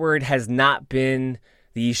 Cameron Hayward has not been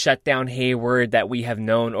the shutdown Hayward that we have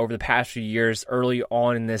known over the past few years early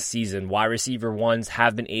on in this season. Wide receiver ones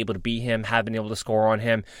have been able to beat him, have been able to score on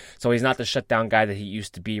him, so he's not the shutdown guy that he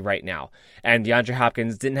used to be right now. And DeAndre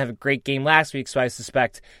Hopkins didn't have a great game last week, so I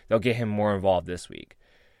suspect they'll get him more involved this week.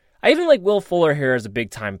 I even like Will Fuller here as a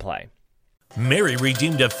big-time play. Mary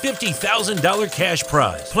redeemed a $50,000 cash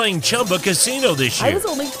prize playing Chumba Casino this year. I was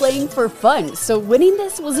only playing for fun, so winning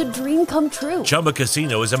this was a dream come true. Chumba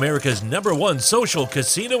Casino is America's #1 social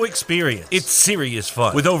casino experience. It's serious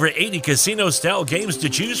fun. With over 80 casino-style games to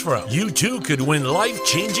choose from, you too could win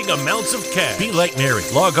life-changing amounts of cash. Be like Mary.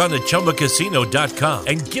 Log on to ChumbaCasino.com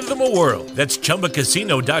and give them a whirl. That's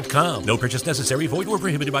ChumbaCasino.com. No purchase necessary. Void where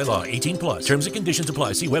prohibited by law. 18 plus. Terms and conditions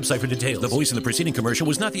apply. See website for details. The voice in the preceding commercial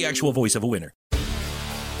was not the actual voice of a winner.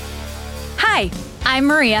 Hi, I'm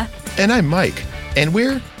Maria. And I'm Mike. And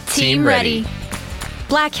we're Team Ready.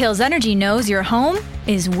 Black Hills Energy knows your home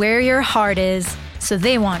is where your heart is, so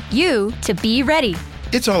they want you to be ready.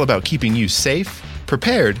 It's all about keeping you safe,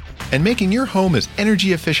 prepared, and making your home as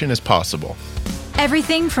energy efficient as possible.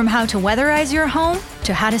 Everything from how to weatherize your home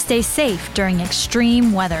to how to stay safe during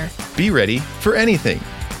extreme weather. Be ready for anything.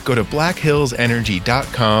 Go to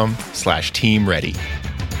blackhillsenergy.com/Team Ready.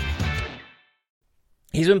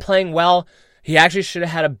 He's been playing well. He actually should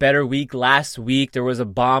have had a better week last week. There was a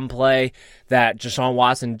bomb play that Deshaun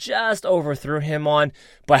Watson just overthrew him on,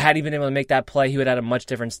 but had he been able to make that play, he would have had a much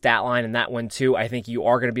different stat line in that one too. I think you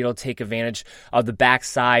are going to be able to take advantage of the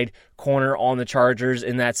backside corner on the Chargers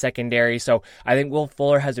in that secondary. So I think Will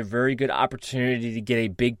Fuller has a very good opportunity to get a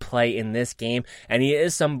big play in this game, and he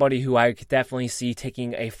is somebody who I could definitely see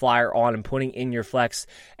taking a flyer on and putting in your flex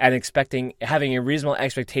and having a reasonable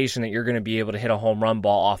expectation that you're going to be able to hit a home run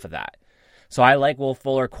ball off of that. So I like Will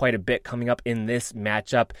Fuller quite a bit coming up in this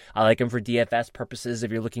matchup. I like him for DFS purposes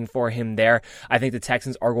if you're looking for him there. I think the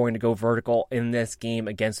Texans are going to go vertical in this game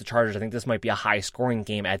against the Chargers. I think this might be a high-scoring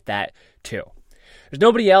game at that, too. There's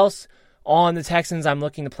nobody else on the Texans I'm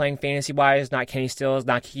looking to playing fantasy-wise, not Kenny Stills,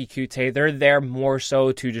 not Keke Coutee. They're there more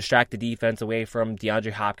so to distract the defense away from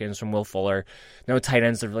DeAndre Hopkins, from Will Fuller. No tight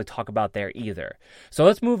ends to really talk about there either. So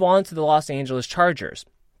let's move on to the Los Angeles Chargers.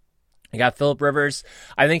 You got Phillip Rivers.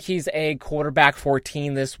 I think he's a quarterback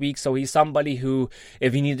 14 this week, so he's somebody who,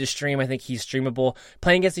 if you need to stream, I think he's streamable.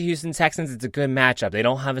 Playing against the Houston Texans, it's a good matchup. They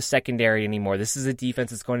don't have a secondary anymore. This is a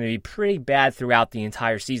defense that's going to be pretty bad throughout the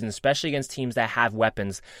entire season, especially against teams that have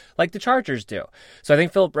weapons like the Chargers do. So I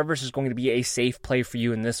think Phillip Rivers is going to be a safe play for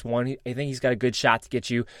you in this one. I think he's got a good shot to get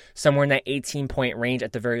you somewhere in that 18-point range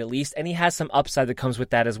at the very least, and he has some upside that comes with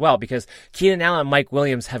that as well, because Keenan Allen and Mike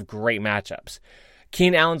Williams have great matchups.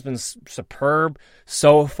 Keenan Allen's been superb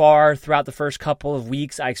so far throughout the first couple of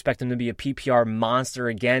weeks. I expect him to be a PPR monster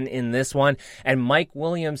again in this one. And Mike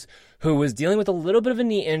Williams, who was dealing with a little bit of a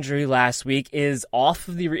knee injury last week, is off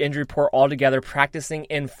of the injury report altogether, practicing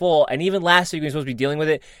in full. And even last week, when he was supposed to be dealing with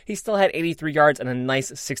it, he still had 83 yards and a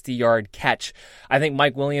nice 60-yard catch. I think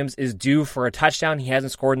Mike Williams is due for a touchdown. He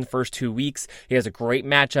hasn't scored in the first 2 weeks. He has a great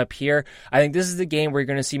matchup here. I think this is the game where you're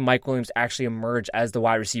going to see Mike Williams actually emerge as the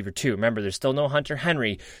wide receiver too. Remember, there's still no Hunter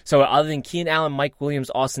Henry. So other than Keenan Allen, Mike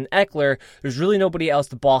Williams, Austin Eckler, there's really nobody else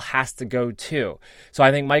the ball has to go to. So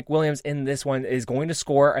I think Mike Williams in this one is going to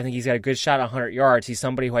score. I think he's got got a good shot at 100 yards. He's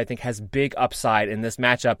somebody who I think has big upside in this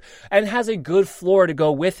matchup and has a good floor to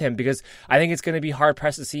go with him, because I think it's going to be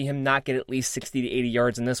hard-pressed to see him not get at least 60 to 80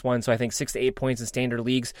 yards in this one. So I think 6 to 8 points in standard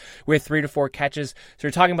leagues with 3 to 4 catches. So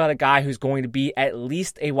you're talking about a guy who's going to be at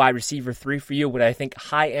least a wide receiver 3 for you, with I think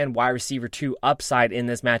high-end wide receiver 2 upside in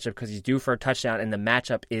this matchup, because he's due for a touchdown and the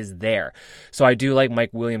matchup is there. So I do like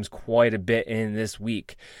Mike Williams quite a bit in this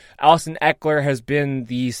week. Austin Eckler has been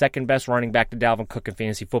the second best running back to Dalvin Cook in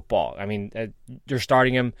fantasy football. I mean, you're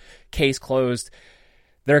starting him, case closed.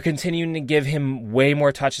 They're continuing to give him way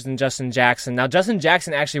more touches than Justin Jackson. Now, Justin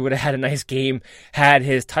Jackson actually would have had a nice game had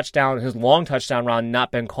his long touchdown run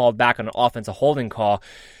not been called back on an offensive holding call.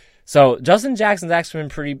 So Justin Jackson's actually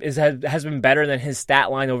been has been better than his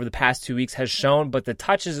stat line over the past 2 weeks has shown, but the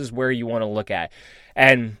touches is where you want to look at.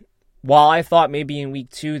 And while I thought maybe in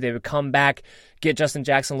week 2 they would come back, get Justin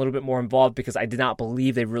Jackson a little bit more involved, because I did not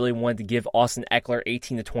believe they really wanted to give Austin Eckler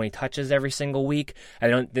 18 to 20 touches every single week. I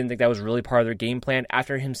didn't think that was really part of their game plan.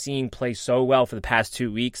 After him seeing play so well for the past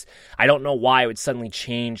 2 weeks, I don't know why it would suddenly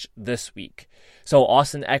change this week. So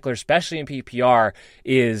Austin Eckler, especially in PPR,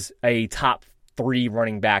 is a top 3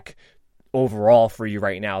 running back overall for you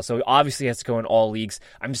right now. So obviously he has to go in all leagues.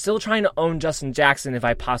 I'm still trying to own Justin Jackson if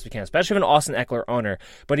I possibly can, especially if I'm an Austin Eckler owner.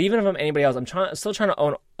 But even if I'm anybody else, I'm still trying to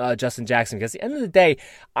own Justin Jackson, because at the end of the day,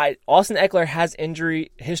 Austin Eckler has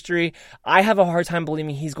injury history. I have a hard time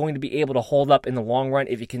believing he's going to be able to hold up in the long run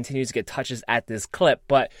if he continues to get touches at this clip.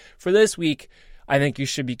 But for this week, I think you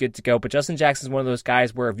should be good to go. But Justin Jackson is one of those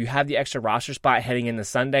guys where if you have the extra roster spot heading into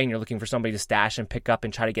Sunday and you're looking for somebody to stash and pick up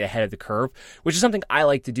and try to get ahead of the curve, which is something I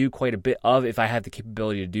like to do quite a bit of if I have the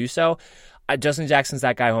capability to do so, Justin Jackson's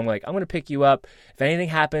that guy who I'm like, I'm going to pick you up. If anything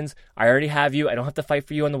happens, I already have you. I don't have to fight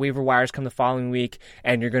for you on the waiver wires come the following week,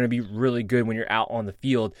 and you're going to be really good when you're out on the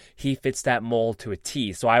field. He fits that mold to a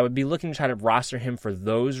T. So I would be looking to try to roster him for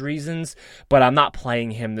those reasons, but I'm not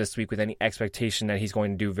playing him this week with any expectation that he's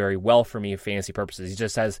going to do very well for me in fantasy purposes. He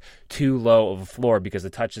just has too low of a floor because the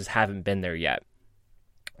touches haven't been there yet.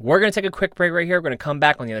 We're going to take a quick break right here. We're going to come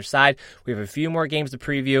back on the other side. We have a few more games to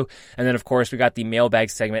preview, and then, of course, we got the mailbag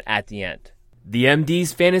segment at the end. The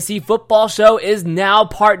MD's Fantasy Football Show is now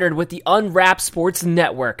partnered with the Unwrapped Sports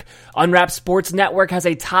Network. Unwrapped Sports Network has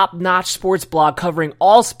a top-notch sports blog covering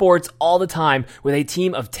all sports all the time with a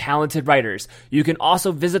team of talented writers. You can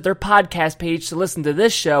also visit their podcast page to listen to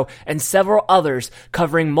this show and several others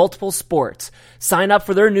covering multiple sports. Sign up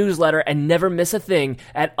for their newsletter and never miss a thing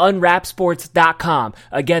at unwrappedsports.com.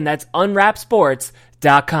 Again, that's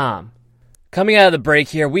unwrappedsports.com. Coming out of the break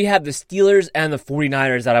here, we have the Steelers and the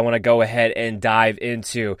 49ers that I want to go ahead and dive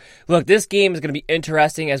into. Look, this game is going to be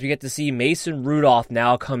interesting as we get to see Mason Rudolph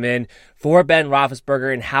now come in for Ben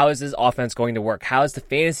Roethlisberger, and how is his offense going to work? How is the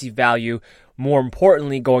fantasy value, more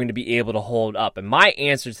importantly, going to be able to hold up? And my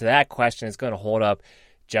answer to that question is going to hold up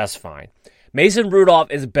just fine. Mason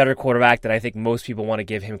Rudolph is a better quarterback than I think most people want to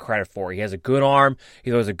give him credit for. He has a good arm.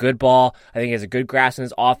 He throws a good ball. I think he has a good grasp in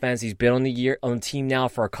his offense. He's been on the team now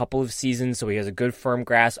for a couple of seasons, so he has a good firm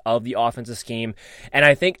grasp of the offensive scheme. And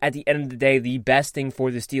I think at the end of the day, the best thing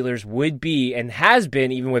for the Steelers would be, and has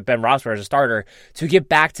been even with Ben Roethlisberger as a starter, to get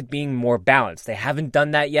back to being more balanced. They haven't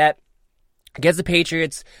done that yet. Against the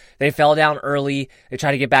Patriots, they fell down early. They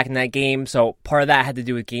tried to get back in that game, so part of that had to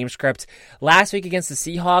do with game script. Last week against the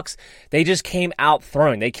Seahawks, they just came out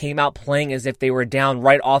throwing. They came out playing as if they were down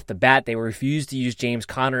right off the bat. They refused to use James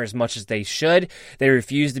Conner as much as they should. They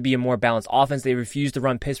refused to be a more balanced offense. They refused to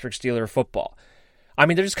run Pittsburgh Steelers football. I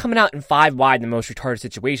mean, they're just coming out in 5 wide in the most retarded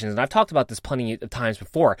situations, and I've talked about this plenty of times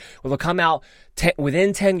before, where they'll come out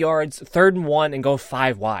within 10 yards, 3rd and 1, and go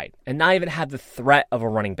 5 wide, and not even have the threat of a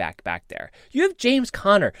running back there. You have James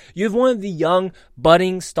Conner. You have one of the young,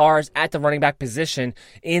 budding stars at the running back position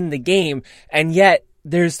in the game, and yet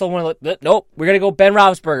there's still one like, nope, we're going to go Ben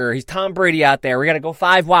Roethlisberger. He's Tom Brady out there. We got to go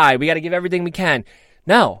 5 wide. We got to give everything we can.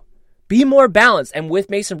 No. Be more balanced, and with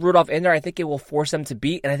Mason Rudolph in there, I think it will force them to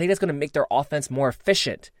beat, and I think that's going to make their offense more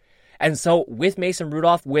efficient. And so with Mason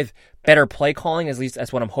Rudolph, with better play calling, at least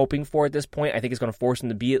that's what I'm hoping for at this point, I think it's going to force them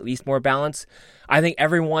to be at least more balanced. I think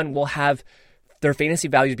everyone will have their fantasy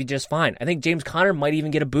values be just fine. I think James Conner might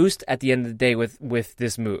even get a boost at the end of the day with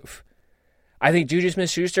this move. I think Juju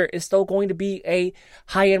Smith-Schuster is still going to be a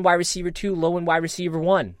high-end wide receiver 2, low-end wide receiver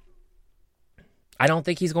 1. I don't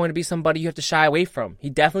think he's going to be somebody you have to shy away from.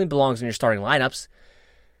 He definitely belongs in your starting lineups.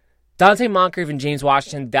 Dante Moncrief and James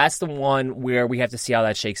Washington, that's the one where we have to see how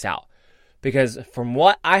that shakes out. Because from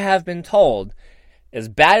what I have been told, as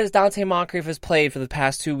bad as Dante Moncrief has played for the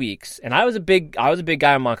past 2 weeks, and I was a big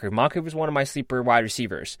guy on Moncrief. Moncrief was one of my sleeper wide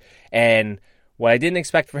receivers. And What I didn't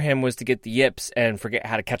expect for him was to get the yips and forget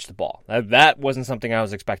how to catch the ball. That wasn't something I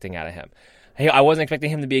was expecting out of him. I wasn't expecting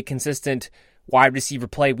him to be a consistent wide receiver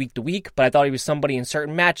play week to week, but I thought he was somebody in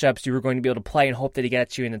certain matchups you were going to be able to play and hope that he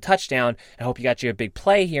gets you in the touchdown and hope he got you a big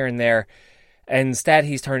play here and there. And instead,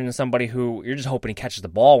 he's turned into somebody who you're just hoping he catches the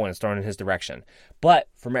ball when it's thrown in his direction. But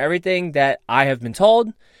from everything that I have been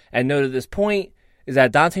told and know to this point, is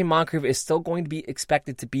that Donte Moncrief is still going to be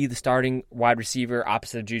expected to be the starting wide receiver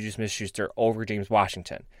opposite of Juju Smith-Schuster over James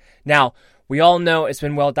Washington. Now, we all know it's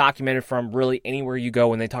been well documented from really anywhere you go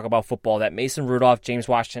when they talk about football that Mason Rudolph, James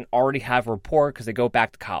Washington already have a rapport because they go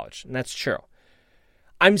back to college. And that's true.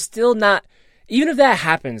 I'm still not, even if that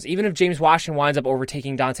happens, even if James Washington winds up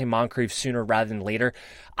overtaking Donte Moncrief sooner rather than later,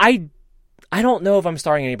 I don't know if I'm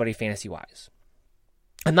starting anybody fantasy-wise.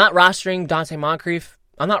 I'm not rostering Donte Moncrief.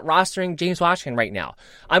 I'm not rostering James Washington right now.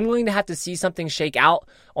 I'm going to have to see something shake out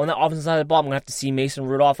on the offensive side of the ball. I'm going to have to see Mason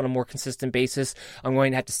Rudolph on a more consistent basis. I'm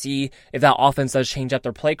going to have to see if that offense does change up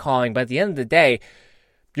their play calling. But at the end of the day,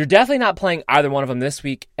 you're definitely not playing either one of them this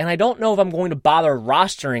week. And I don't know if I'm going to bother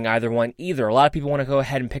rostering either one either. A lot of people want to go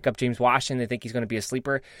ahead and pick up James Washington. They think he's going to be a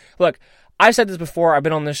sleeper. Look, I've said this before. I've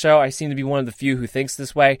been on this show. I seem to be one of the few who thinks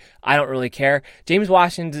this way. I don't really care. James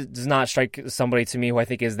Washington does not strike somebody to me who I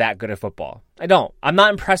think is that good at football. I don't. I'm not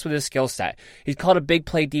impressed with his skill set. He's called a big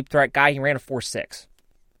play, deep threat guy. He ran a 4.6.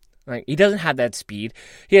 Like, he doesn't have that speed.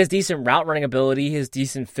 He has decent route running ability. He has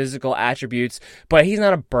decent physical attributes, but he's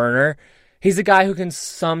not a burner. He's a guy who can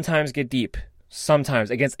sometimes get deep, sometimes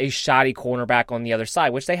against a shoddy cornerback on the other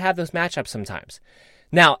side, which they have those matchups sometimes.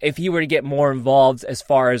 Now, if he were to get more involved as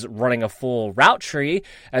far as running a full route tree,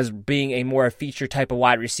 as being a more feature type of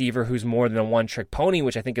wide receiver who's more than a one-trick pony,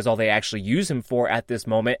 which I think is all they actually use him for at this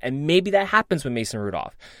moment, and maybe that happens with Mason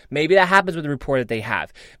Rudolph. Maybe that happens with the rapport that they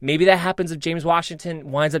have. Maybe that happens if James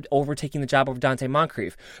Washington winds up overtaking the job over Donte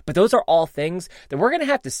Moncrief. But those are all things that we're going to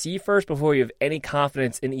have to see first before we have any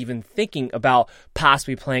confidence in even thinking about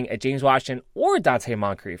possibly playing at James Washington or Donte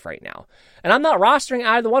Moncrief right now. And I'm not rostering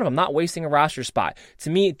either one of them. I'm not wasting a roster spot. To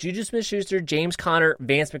me, Juju Smith-Schuster, James Conner,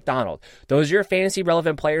 Vance McDonald. Those are your fantasy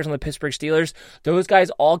relevant players on the Pittsburgh Steelers. Those guys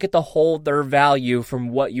all get to hold their value from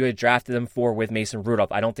what you had drafted them for with Mason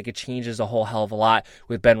Rudolph. I don't think it changes a whole hell of a lot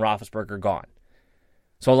with Ben Roethlisberger gone.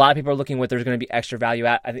 So a lot of people are looking what there's going to be extra value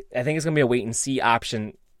at. I think it's going to be a wait and see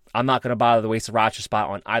option. I'm not going to bother to waste a roster spot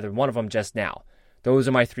on either one of them just now. Those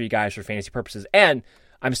are my three guys for fantasy purposes. And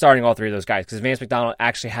I'm starting all three of those guys because Vance McDonald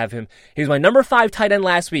actually have him. He was my number 5 tight end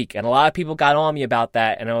last week, and a lot of people got on me about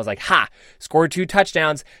that. And I was like, scored 2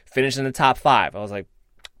 touchdowns, finished in the top 5. I was like,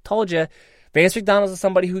 told you. Vance McDonald is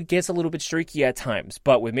somebody who gets a little bit streaky at times,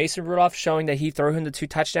 but with Mason Rudolph showing that he threw him the 2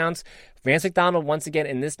 touchdowns, Vance McDonald once again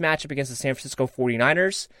in this matchup against the San Francisco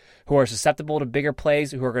 49ers, who are susceptible to bigger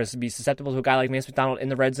plays, who are going to be susceptible to a guy like Vance McDonald in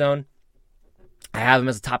the red zone. I have him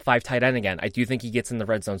as a top 5 tight end again. I do think he gets in the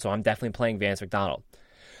red zone, so I'm definitely playing Vance McDonald.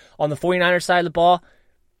 On the 49ers side of the ball,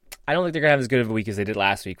 I don't think they're going to have as good of a week as they did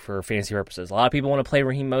last week for fantasy purposes. A lot of people want to play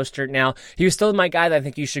Raheem Mostert now. He was still my guy that I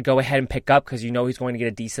think you should go ahead and pick up because you know he's going to get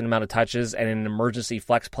a decent amount of touches and an emergency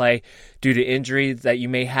flex play due to injury that you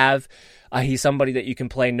may have. He's somebody that you can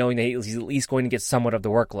play knowing that he's at least going to get somewhat of the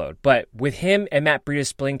workload. But with him and Matt Breida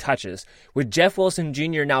splitting touches, with Jeff Wilson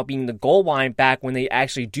Jr. now being the goal line back when they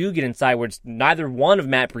actually do get inside, where it's neither one of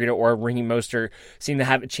Matt Breida or Raheem Mostert seem to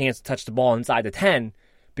have a chance to touch the ball inside the 10,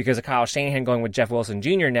 because of Kyle Shanahan going with Jeff Wilson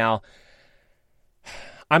Jr. now.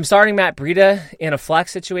 I'm starting Matt Breida in a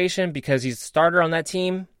flex situation because he's the starter on that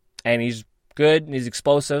team, and he's good, and he's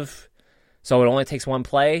explosive, so it only takes one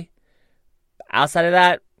play. Outside of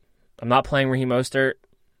that, I'm not playing Raheem Mostert.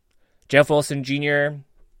 Jeff Wilson Jr.,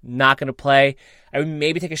 not going to play. I would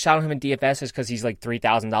maybe take a shot on him in DFS just because he's like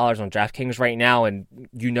 $3,000 on DraftKings right now, and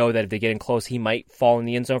you know that if they get in close, he might fall in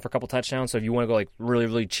the end zone for a couple touchdowns. So if you want to go like really,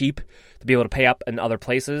 really cheap to be able to pay up in other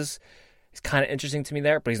places, it's kind of interesting to me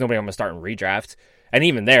there, but he's nobody I'm going to start in redraft. And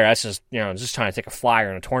even there, that's just, just trying to take a flyer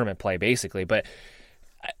in a tournament play, basically. But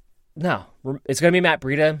no, it's going to be Matt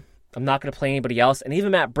Breida. I'm not going to play anybody else. And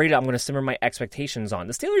even Matt Breida, I'm going to simmer my expectations on.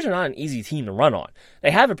 The Steelers are not an easy team to run on.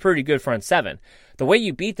 They have a pretty good front seven. The way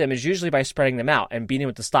you beat them is usually by spreading them out and beating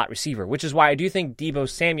with the slot receiver, which is why I do think Deebo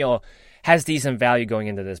Samuel has decent value going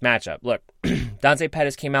into this matchup. Look, Dante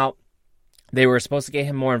Pettis came out. They were supposed to get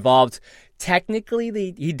him more involved.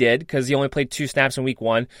 Technically, he did, because he only played 2 snaps in week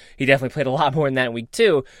 1. He definitely played a lot more than that in week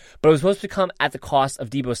 2, but it was supposed to come at the cost of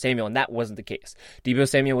Deebo Samuel, and that wasn't the case. Deebo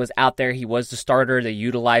Samuel was out there. He was the starter. They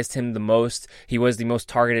utilized him the most. He was the most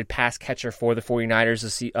targeted pass catcher for the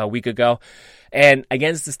 49ers a week ago. And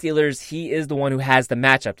against the Steelers, he is the one who has the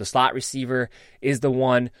matchup. The slot receiver is the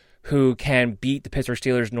one who can beat the Pittsburgh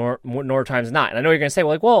Steelers more times than not. And I know you're going to say,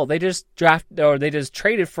 well, they just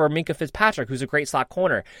traded for Minkah Fitzpatrick, who's a great slot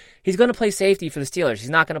corner. He's going to play safety for the Steelers.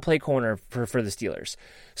 He's not going to play corner for the Steelers.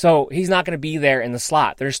 So he's not going to be there in the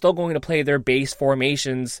slot. They're still going to play their base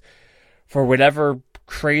formations for whatever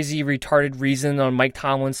crazy, retarded reason on Mike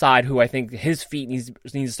Tomlin's side, who I think his feet needs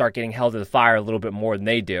to start getting held to the fire a little bit more than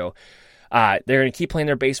they do. They're going to keep playing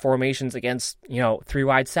their base formations against, 3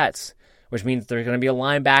 wide sets, which means there's going to be a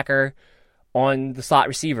linebacker on the slot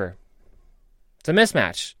receiver. It's a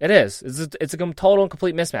mismatch. It is. It's a total and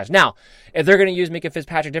complete mismatch. Now, if they're going to use Minkah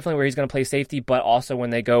Fitzpatrick differently, where he's going to play safety, but also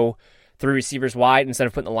when they go 3 receivers wide, instead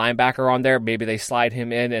of putting the linebacker on there, maybe they slide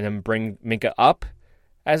him in and then bring Minkah up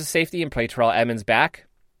as a safety and play Terrell Edmunds back.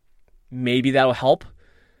 Maybe that'll help.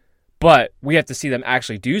 But we have to see them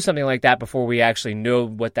actually do something like that before we actually know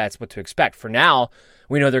what to expect. For now,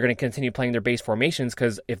 we know they're going to continue playing their base formations,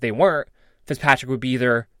 because if they weren't, Fitzpatrick would be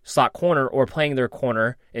either slot corner or playing their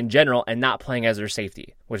corner in general and not playing as their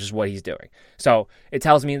safety, which is what he's doing. So it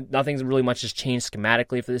tells me nothing's really much has changed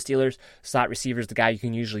schematically for the Steelers. Slot receiver is the guy you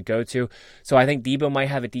can usually go to. So I think Debo might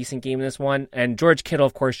have a decent game in this one. And George Kittle,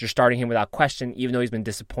 of course, you're starting him without question, even though he's been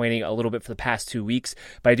disappointing a little bit for the past 2 weeks.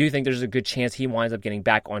 But I do think there's a good chance he winds up getting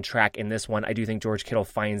back on track in this one. I do think George Kittle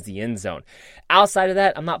finds the end zone. Outside of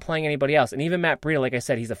that, I'm not playing anybody else. And even Matt Breida, like I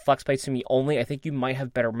said, he's a flex play to me only. I think you might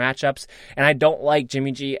have better matchups. And I don't like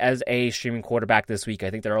Jimmy G as a streaming quarterback this week. I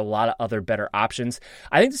think there are a lot of other better options.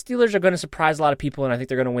 I think the Steelers are going to surprise a lot of people, and I think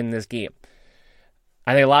they're going to win this game.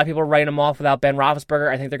 I think a lot of people are writing them off without Ben Roethlisberger.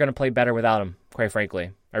 I think they're going to play better without him, quite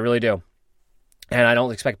frankly. I really do. And I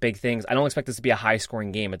don't expect big things. I don't expect this to be a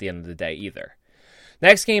high-scoring game at the end of the day either.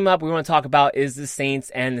 Next game up we want to talk about is the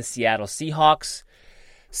Saints and the Seattle Seahawks.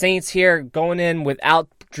 Saints here going in without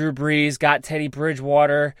Drew Brees, got Teddy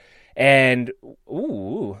Bridgewater. And,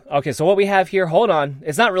 okay, so what we have here, hold on.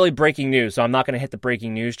 It's not really breaking news, so I'm not going to hit the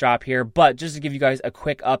breaking news drop here. But just to give you guys a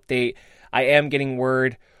quick update, I am getting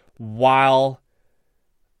word while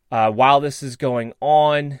this is going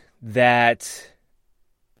on that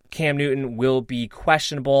Cam Newton will be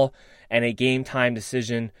questionable and a game time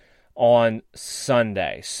decision on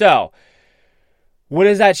Sunday. So, what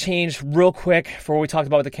does that change real quick for what we talked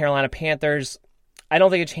about with the Carolina Panthers? I don't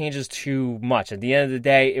think it changes too much. At the end of the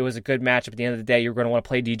day, it was a good matchup. At the end of the day, you're going to want to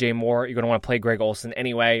play DJ Moore. You're going to want to play Greg Olsen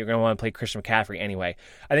anyway. You're going to want to play Christian McCaffrey anyway.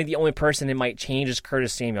 I think the only person it might change is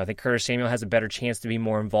Curtis Samuel. I think Curtis Samuel has a better chance to be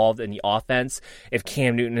more involved in the offense if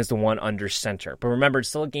Cam Newton is the one under center. But remember, it's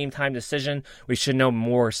still a game time decision. We should know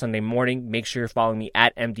more Sunday morning. Make sure you're following me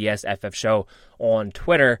at MDSFF Show on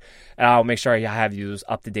Twitter, and I'll make sure I have those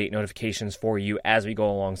up-to-date notifications for you as we go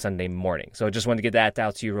along Sunday morning. So I just wanted to get that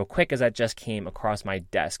out to you real quick as that just came across my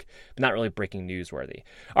desk, but not really breaking newsworthy.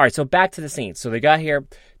 All right, so back to the Saints. So they got here,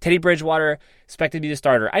 Teddy Bridgewater expected to be the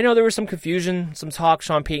starter. I know there was some confusion, some talk,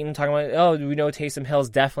 Sean Payton talking about, do we know Taysom Hill's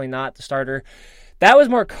definitely not the starter? That was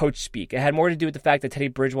more coach speak. It had more to do with the fact that Teddy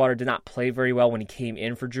Bridgewater did not play very well when he came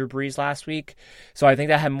in for Drew Brees last week. So I think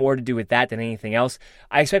that had more to do with that than anything else.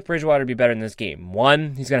 I expect Bridgewater to be better in this game.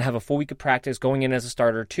 1, he's going to have a full week of practice going in as a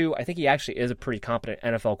starter. 2, I think he actually is a pretty competent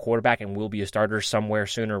NFL quarterback and will be a starter somewhere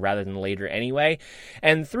sooner rather than later anyway.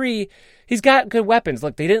 And 3, he's got good weapons.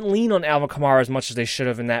 Look, they didn't lean on Alvin Kamara as much as they should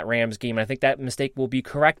have in that Rams game. And I think that mistake will be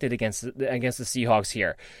corrected against the Seahawks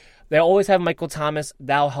here. They always have Michael Thomas.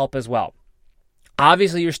 That'll help as well.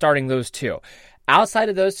 Obviously, you're starting those 2. Outside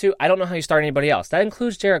of those 2, I don't know how you start anybody else. That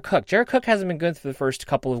includes Jared Cook. Jared Cook hasn't been good for the first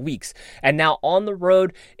couple of weeks. And now on the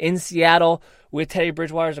road in Seattle with Teddy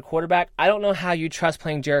Bridgewater as a quarterback, I don't know how you trust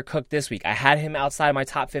playing Jared Cook this week. I had him outside my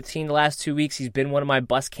top 15 the last 2 weeks. He's been one of my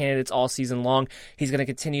bust candidates all season long. He's going to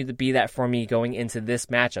continue to be that for me going into this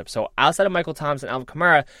matchup. So outside of Michael Thomas and Alvin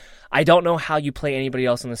Kamara, I don't know how you play anybody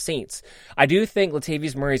else on the Saints. I do think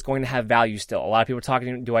Latavius Murray is going to have value still. A lot of people are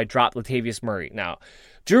talking, do I drop Latavius Murray? Now,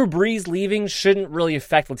 Drew Brees leaving shouldn't really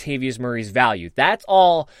affect Latavius Murray's value. That's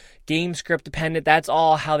all game script dependent. That's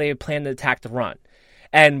all how they plan to attack the run.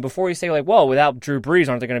 And before you say, without Drew Brees,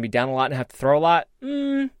 aren't they going to be down a lot and have to throw a lot?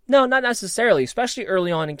 No, not necessarily, especially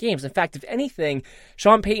early on in games. In fact, if anything,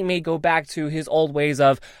 Sean Payton may go back to his old ways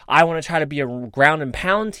of, I want to try to be a ground and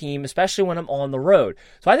pound team, especially when I'm on the road.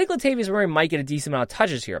 So I think Latavius Murray might get a decent amount of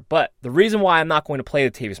touches here. But the reason why I'm not going to play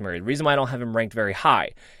Latavius Murray, the reason why I don't have him ranked very high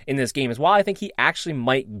in this game is while I think he actually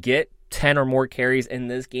might get 10 or more carries in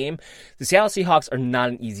this game, the Seattle Seahawks are not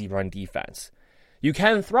an easy run defense. You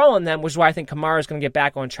can throw on them, which is why I think Kamara is going to get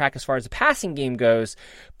back on track as far as the passing game goes,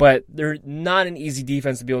 but they're not an easy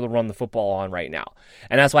defense to be able to run the football on right now.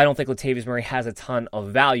 And that's why I don't think Latavius Murray has a ton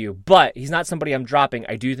of value, but he's not somebody I'm dropping.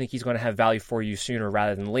 I do think he's going to have value for you sooner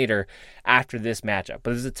rather than later after this matchup,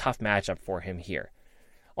 but this is a tough matchup for him here.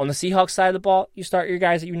 On the Seahawks side of the ball, you start your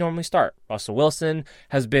guys that you normally start. Russell Wilson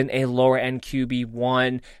has been a lower-end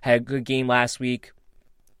QB1, had a good game last week.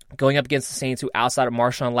 Going up against the Saints, who outside of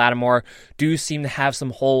Marshawn Lattimore do seem to have some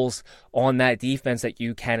holes on that defense that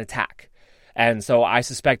you can attack. And so I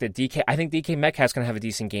suspect that I think DK Metcalf's going to have a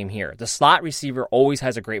decent game here. The slot receiver always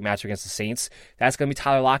has a great match against the Saints. That's going to be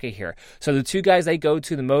Tyler Lockett here. So the two guys they go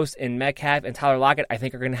to the most in Metcalf and Tyler Lockett, I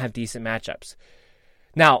think are going to have decent matchups.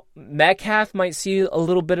 Now, Metcalf might see a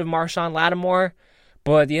little bit of Marshawn Lattimore,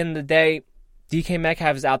 but at the end of the day, DK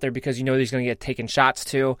Metcalf is out there because you know he's going to get taken shots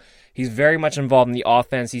to. He's very much involved in the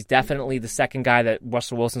offense. He's definitely the second guy that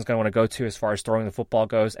Russell Wilson's going to want to go to as far as throwing the football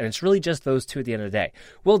goes, and it's really just those two at the end of the day.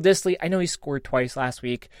 Will Dissly, I know he scored twice last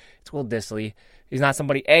week. It's Will Dissly. He's not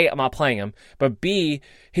somebody, A, I'm not playing him, but B,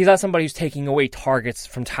 he's not somebody who's taking away targets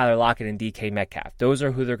from Tyler Lockett and DK Metcalf. Those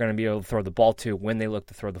are who they're going to be able to throw the ball to when they look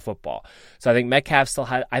to throw the football. So I think Metcalf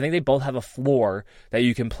I think they both have a floor that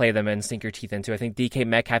you can play them and sink your teeth into. I think DK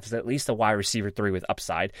Metcalf is at least a wide receiver 3 with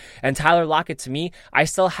upside. And Tyler Lockett, to me, I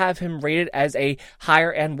still have him rated as a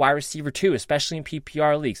higher end wide receiver 2, especially in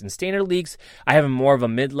PPR leagues. In standard leagues, I have him more of a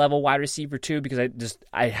mid-level wide receiver 2 because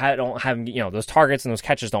I don't have, those targets and those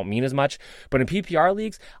catches don't mean as much. But in PPR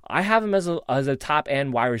leagues, I have him as a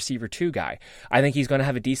top-end wide receiver 2 guy. I think he's going to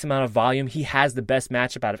have a decent amount of volume. He has the best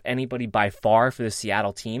matchup out of anybody by far for the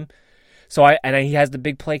Seattle team. And he has the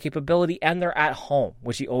big play capability, and they're at home,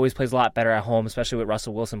 which he always plays a lot better at home, especially with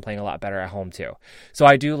Russell Wilson playing a lot better at home too. So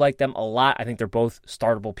I do like them a lot. I think they're both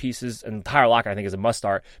startable pieces, and Tyler Lockett I think is a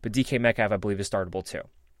must-start, but DK Metcalf I believe is startable too.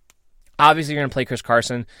 Obviously, you're going to play Chris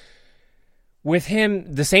Carson. With him,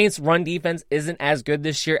 the Saints' run defense isn't as good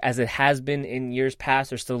this year as it has been in years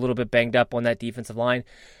past. They're still a little bit banged up on that defensive line,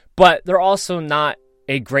 but they're also not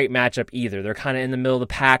a great matchup either. They're kind of in the middle of the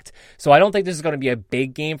pack. So I don't think this is going to be a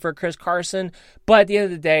big game for Chris Carson, but at the end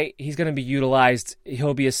of the day, he's going to be utilized.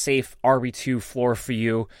 He'll be a safe RB2 floor for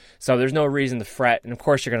you. So there's no reason to fret. And of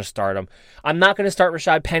course, you're going to start him. I'm not going to start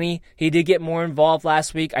Rashad Penny. He did get more involved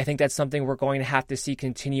last week. I think that's something we're going to have to see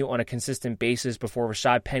continue on a consistent basis before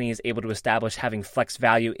Rashad Penny is able to establish having flex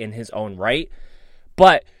value in his own right.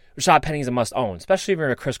 But Rashad Penny is a must own, especially if you're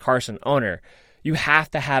a Chris Carson owner. You have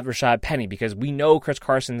to have Rashad Penny because we know Chris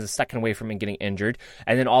Carson is a second away from him getting injured.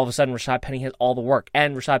 And then all of a sudden, Rashad Penny has all the work.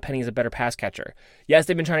 And Rashad Penny is a better pass catcher. Yes,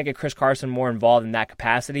 they've been trying to get Chris Carson more involved in that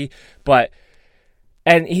capacity.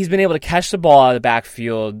 And he's been able to catch the ball out of the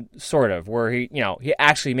backfield, sort of, where he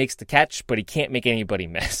actually makes the catch, but he can't make anybody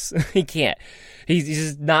miss. He can't. He's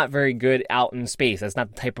just not very good out in space. That's not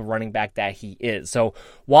the type of running back that he is. So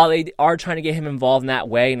while they are trying to get him involved in that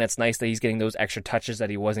way, and that's nice that he's getting those extra touches that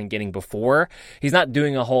he wasn't getting before, he's not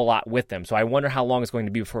doing a whole lot with them. So I wonder how long it's going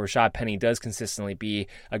to be before Rashad Penny does consistently be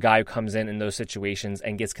a guy who comes in those situations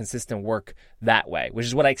and gets consistent work that way, which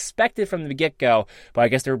is what I expected from the get-go, but I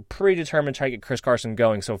guess they're pretty determined to try to get Chris Carson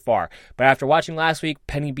going so far. But after watching last week,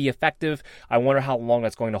 Penny be effective, I wonder how long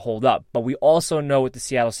that's going to hold up. But we also know with the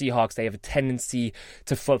Seattle Seahawks, they have a tendency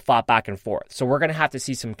to flip-flop back and forth. So we're going to have to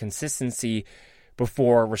see some consistency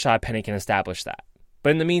before Rashad Penny can establish that.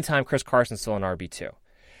 But in the meantime, Chris Carson's still an RB2.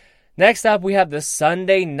 Next up, we have the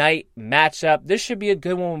Sunday night matchup. This should be a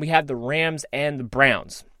good one when we have the Rams and the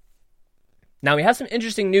Browns. Now, we have some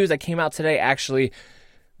interesting news that came out today, actually,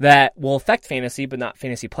 that will affect fantasy, but not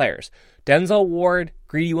fantasy players. Denzel Ward,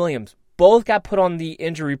 Greedy Williams, both got put on the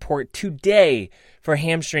injury report today for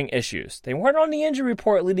hamstring issues. They weren't on the injury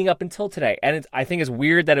report leading up until today. And I think it's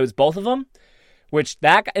weird that it was both of them, which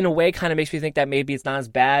that in a way kind of makes me think that maybe it's not as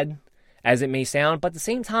bad as it may sound. But at the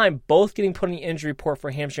same time, both getting put on the injury report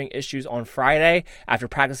for hamstring issues on Friday after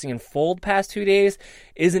practicing in full the past 2 days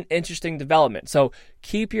is an interesting development. So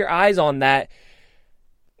keep your eyes on that.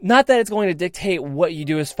 Not that it's going to dictate what you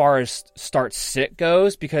do as far as start-sit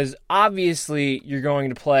goes, because obviously you're going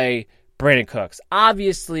to play Brandon Cooks.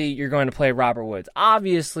 Obviously you're going to play Robert Woods.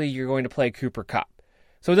 Obviously you're going to play Cooper Kupp.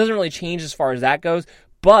 So it doesn't really change as far as that goes,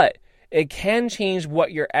 but it can change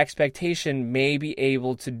what your expectation may be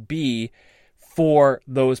able to be for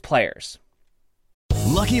those players.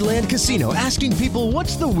 Lucky Land Casino, asking people,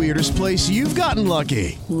 what's the weirdest place you've gotten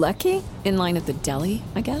lucky? Lucky? In line at the deli,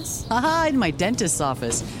 I guess? Aha, in my dentist's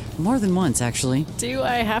office. More than once, actually. Do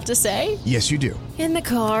I have to say? Yes, you do. In the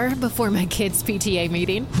car before my kids' PTA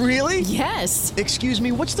meeting. Really? Yes. Excuse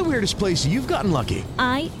me, what's the weirdest place you've gotten lucky?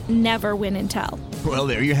 I never win and tell. Well,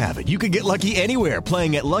 there you have it. You can get lucky anywhere,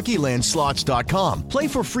 playing at LuckyLandSlots.com. Play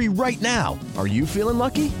for free right now. Are you feeling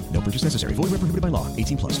lucky? No purchase necessary. Void where prohibited by law.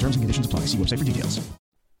 18+. Terms and conditions apply. See website for details.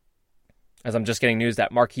 As I'm just getting news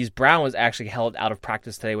that Marquise Brown was actually held out of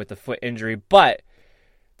practice today with a foot injury, but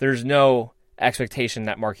there's no expectation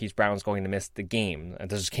that Marquise Brown is going to miss the game. And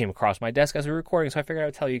this just came across my desk as we were recording, so I figured I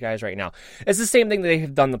would tell you guys right now. It's the same thing that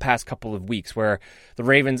they've done the past couple of weeks, where the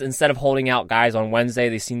Ravens, instead of holding out guys on Wednesday,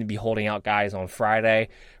 they seem to be holding out guys on Friday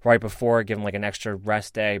right before, give them like an extra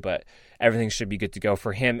rest day, but everything should be good to go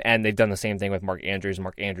for him. And they've done the same thing with Mark Andrews.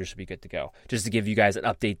 Mark Andrews should be good to go. Just to give you guys an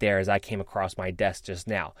update there as I came across my desk just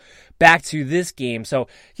now. Back to this game. So,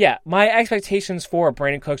 yeah, my expectations for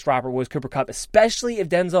Brandon Cooks, Robert Woods, Cooper Kupp, especially if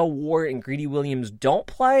Denzel Ward and Greedy Williams don't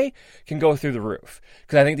play, can go through the roof.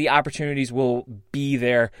 Because I think the opportunities will be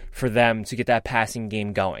there for them to get that passing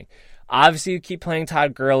game going. Obviously, you keep playing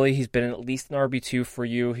Todd Gurley. He's been at least an RB2 for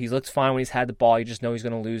you. He looks fine when he's had the ball. You just know he's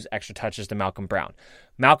going to lose extra touches to Malcolm Brown.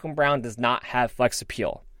 Malcolm Brown does not have flex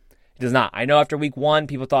appeal. He does not. I know after week 1,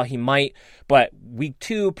 people thought he might, but week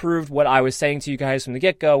 2 proved what I was saying to you guys from the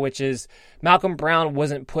get-go, which is Malcolm Brown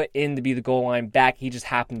wasn't put in to be the goal line back. He just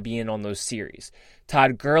happened to be in on those series.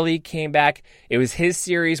 Todd Gurley came back. It was his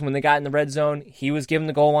series when they got in the red zone. He was given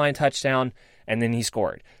the goal line touchdown, and then he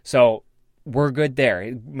scored. So we're good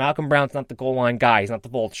there. Malcolm Brown's not the goal line guy. He's not the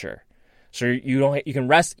vulture. So you can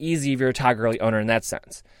rest easy if you're a Todd Gurley owner in that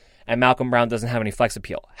sense. And Malcolm Brown doesn't have any flex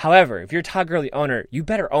appeal. However, if you're a Todd Gurley owner, you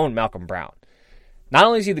better own Malcolm Brown. Not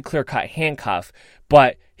only is he the clear-cut handcuff,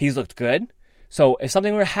 but he's looked good. So if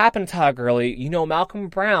something were to happen to Todd Gurley, you know Malcolm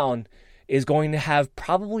Brown is going to have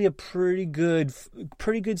probably a pretty good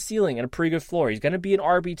ceiling and a pretty good floor. He's going to be an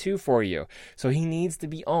RB2 for you. So he needs to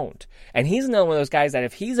be owned. And he's another one of those guys that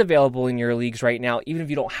if he's available in your leagues right now, even if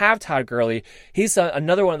you don't have Todd Gurley, he's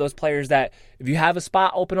another one of those players that if you have a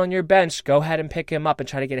spot open on your bench, go ahead and pick him up and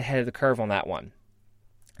try to get ahead of the curve on that one.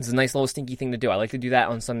 It's a nice little stinky thing to do. I like to do that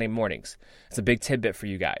on Sunday mornings. It's a big tidbit for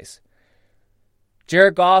you guys.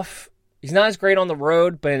 Jared Goff, he's not as great on the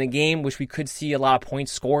road, but in a game which we could see a lot of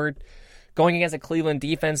points scored, going against a Cleveland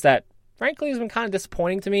defense that, frankly, has been kind of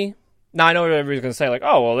disappointing to me. Now, I know everybody's going to say, like,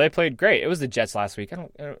 oh, well, they played great. It was the Jets last week. I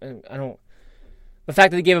don't. The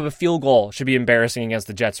fact that they gave up a field goal should be embarrassing against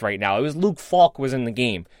the Jets right now. It was Luke Falk was in the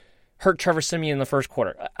game. Hurt Trevor Siemian in the first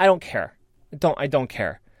quarter. I don't care. I don't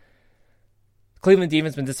care. Cleveland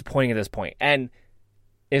defense has been disappointing at this point. And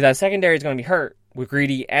if that secondary is going to be hurt with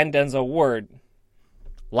Greedy and Denzel Ward,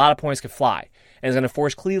 a lot of points could fly. And it's going to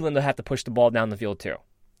force Cleveland to have to push the ball down the field too.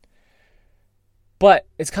 But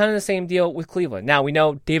it's kind of the same deal with Cleveland. Now, we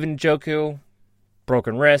know David Njoku,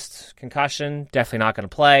 broken wrist, concussion, definitely not going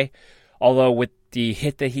to play. Although with the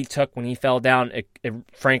hit that he took when he fell down,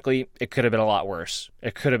 frankly, it could have been a lot worse.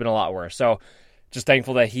 It could have been a lot worse. So just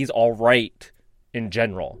thankful that he's all right in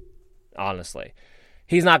general, honestly.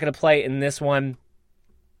 He's not going to play in this one.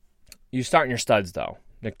 You're starting your studs, though.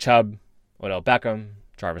 Nick Chubb, Odell Beckham,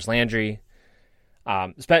 Jarvis Landry.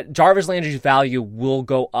 Jarvis Landry's value will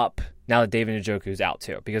go up now that David Njoku's out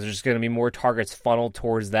too, because there's going to be more targets funneled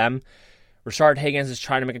towards them. Rashard Higgins is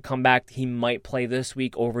trying to make a comeback. He might play this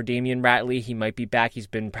week over Damian Ratley. He might be back. He's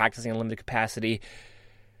been practicing in limited capacity.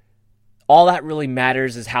 All that really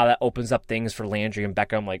matters is how that opens up things for Landry and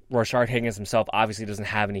Beckham. Like Rashard Higgins himself obviously doesn't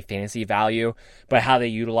have any fantasy value, but how they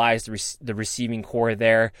utilize the receiving core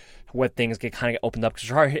there, what things get kind of opened up. Because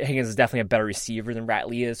Rashard Higgins is definitely a better receiver than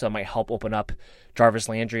Ratley is, so it might help open up Jarvis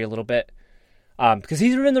Landry a little bit. Because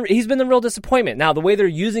he's been the real disappointment. Now, the way they're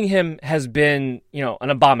using him has been, an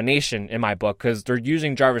abomination in my book, because they're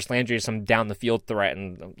using Jarvis Landry as some down the field threat,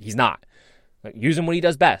 and he's not. Use him what he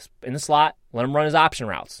does best in the slot. Let him run his option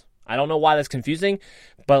routes. I don't know why that's confusing,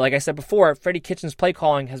 but like I said before, Freddie Kitchens' play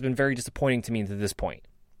calling has been very disappointing to me to this point.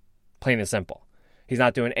 Plain and simple. He's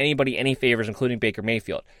not doing anybody any favors, including Baker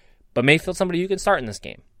Mayfield. But Mayfield's somebody you can start in this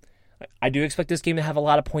game. I do expect this game to have a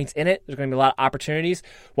lot of points in it. There's going to be a lot of opportunities.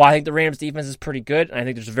 While I think the Rams defense is pretty good, and I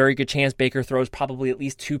think there's a very good chance Baker throws probably at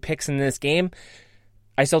least 2 picks in this game,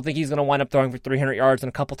 I still think he's going to wind up throwing for 300 yards and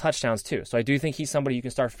a couple touchdowns too. So I do think he's somebody you can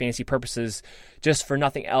start for fantasy purposes just for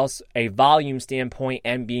nothing else, a volume standpoint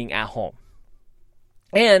and being at home.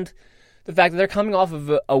 And the fact that they're coming off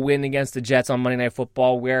of a win against the Jets on Monday Night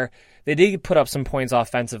Football where they did put up some points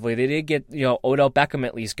offensively. They did get, Odell Beckham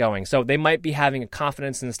at least going. So they might be having a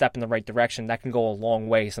confidence in the step in the right direction. That can go a long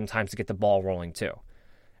way sometimes to get the ball rolling too.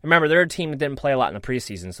 Remember, they're a team that didn't play a lot in the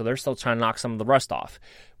preseason, so they're still trying to knock some of the rust off.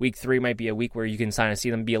 Week 3 might be a week where you can kind of see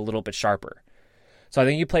them be a little bit sharper. So I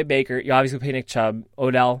think you play Baker, you obviously play Nick Chubb,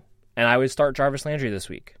 Odell, and I would start Jarvis Landry this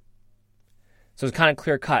week. So it's kind of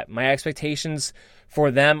clear cut. My expectations for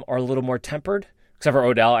them are a little more tempered, except for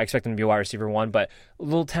Odell. I expect him to be a wide receiver 1, but a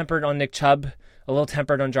little tempered on Nick Chubb, a little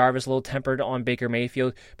tempered on Jarvis, a little tempered on Baker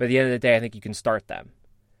Mayfield. But at the end of the day, I think you can start them.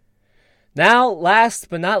 Now, last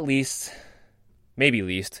but not least, maybe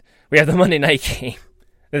least, we have the Monday night game.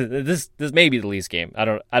 This may be the least game. I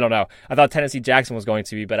don't know. I thought Tennessee-Jackson was going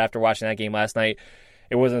to be, but after watching that game last night,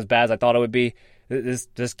 it wasn't as bad as I thought it would be.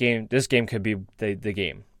 This game could be the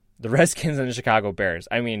game. The Redskins and the Chicago Bears.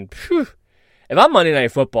 I mean, phew. If I'm Monday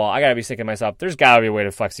Night Football, I got to be thinking to myself, there's got to be a way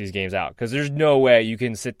to flex these games out, because there's no way you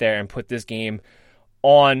can sit there and put this game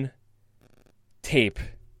on tape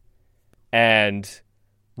and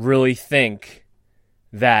really think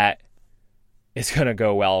that it's going to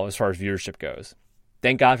go well as far as viewership goes.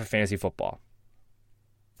 Thank God for fantasy football.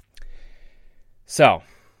 So,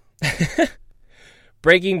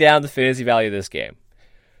 breaking down the fantasy value of this game.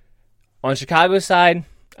 On Chicago's side,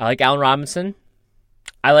 I like Allen Robinson.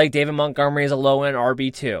 I like David Montgomery as a low-end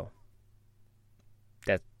RB2.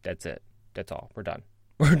 That's it. That's all. We're done.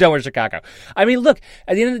 We're done with Chicago. I mean, look,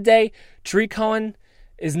 at the end of the day, Tariq Cohen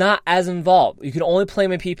is not as involved. You can only play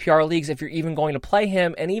him in PPR leagues if you're even going to play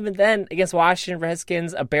him. And even then, against Washington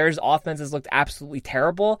Redskins, a Bears offense has looked absolutely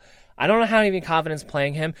terrible. I don't know how to have any confidence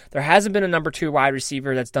playing him. There hasn't been a number 2 wide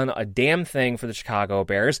receiver that's done a damn thing for the Chicago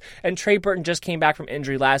Bears. And Trey Burton just came back from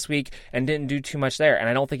injury last week and didn't do too much there. And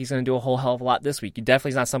I don't think he's going to do a whole hell of a lot this week. He definitely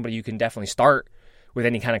is not somebody you can definitely start with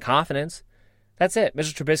any kind of confidence. That's it.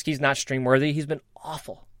 Mr. Trubisky's not stream worthy. He's been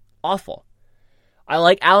awful. Awful. I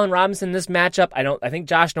like Allen Robinson in this matchup. I think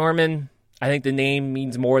Josh Norman, I think the name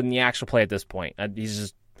means more than the actual play at this point. I don't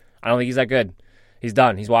think he's that good. He's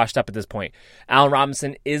done. He's washed up at this point. Allen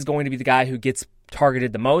Robinson is going to be the guy who gets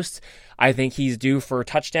targeted the most. I think he's due for a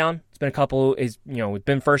touchdown. It's been it's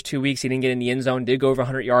been first 2 weeks. He didn't get in the end zone, did go over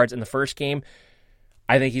 100 yards in the first game.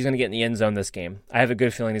 I think he's going to get in the end zone this game. I have a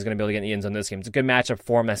good feeling he's going to be able to get in the end zone this game. It's a good matchup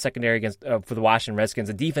for him. That secondary against for the Washington Redskins,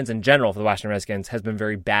 the defense in general for the Washington Redskins has been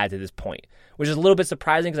very bad to this point, which is a little bit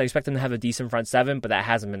surprising because I expect them to have a decent front seven, but that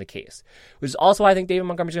hasn't been the case. Which is also why I think David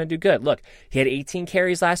Montgomery's going to do good. Look, he had 18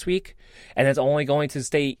 carries last week, and it's only going to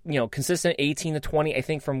stay consistent 18 to 20, I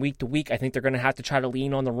think, from week to week. I think they're going to have to try to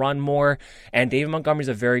lean on the run more, and David Montgomery's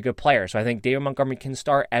a very good player, so I think David Montgomery can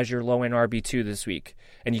start as your low-end RB2 this week,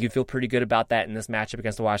 and you can feel pretty good about that in this matchup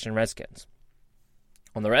against the Washington Redskins.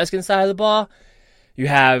 On the Redskins side of the ball, you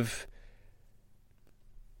have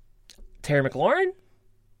Terry McLaurin.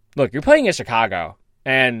 Look, you're playing in Chicago,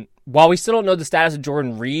 and while we still don't know the status of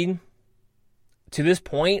Jordan Reed, to this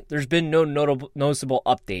point, there's been no noticeable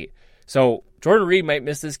update. So Jordan Reed might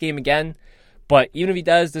miss this game again, but even if he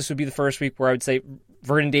does, this would be the first week where I would say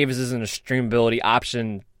Vernon Davis isn't a streamability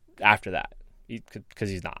option after that, because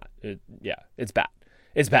he's not. It's bad.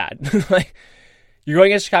 It's bad. Like, you're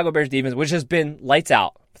going against Chicago Bears defense, which has been lights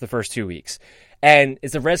out for the first 2 weeks. And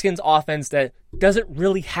it's a Redskins offense that doesn't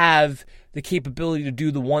really have the capability to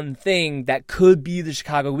do the one thing that could be the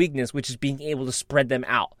Chicago weakness, which is being able to spread them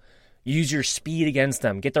out. Use your speed against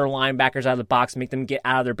them. Get their linebackers out of the box. Make them get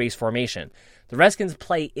out of their base formation. The Redskins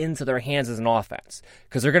play into their hands as an offense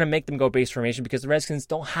because they're going to make them go base formation because the Redskins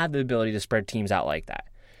don't have the ability to spread teams out like that.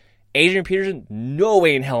 Adrian Peterson, no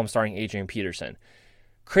way in hell I'm starting Adrian Peterson.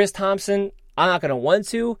 Chris Thompson, I'm not going to want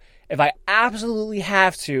to. If I absolutely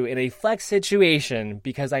have to in a flex situation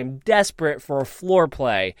because I'm desperate for a floor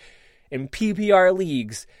play in PPR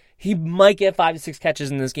leagues, he might get 5 to 6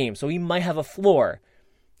 catches in this game. So he might have a floor.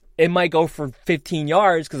 It might go for 15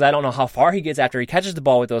 yards because I don't know how far he gets after he catches the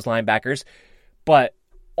ball with those linebackers. But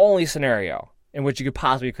only scenario in which you could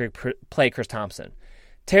possibly play Chris Thompson.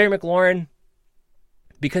 Terry McLaurin,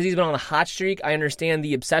 because he's been on a hot streak, I understand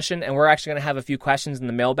the obsession, and we're actually going to have a few questions in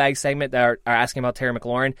the mailbag segment that are asking about Terry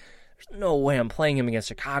McLaurin. There's no way I'm playing him against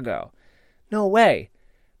Chicago. No way.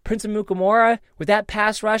 Prince Amukamara, with that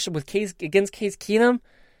pass rush against Case Keenum,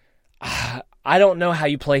 I don't know how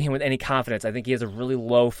you play him with any confidence. I think he has a really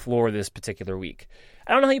low floor this particular week.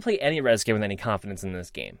 I don't know how you play any Redskin with any confidence in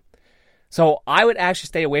this game. So I would actually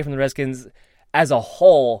stay away from the Redskins as a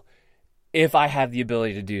whole if I have the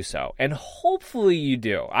ability to do so. And hopefully you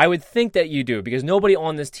do. I would think that you do, because nobody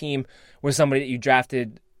on this team was somebody that you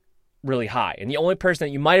drafted really high. And the only person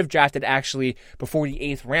that you might have drafted actually before the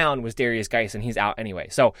 8th round was Darius Geis, and he's out anyway.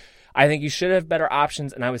 So I think you should have better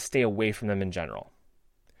options, and I would stay away from them in general.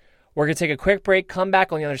 We're going to take a quick break, come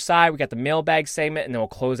back on the other side. We got the mailbag segment, and then we'll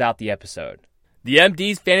close out the episode. The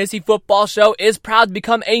MD's Fantasy Football Show is proud to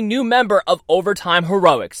become a new member of Overtime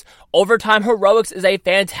Heroics. Overtime Heroics is a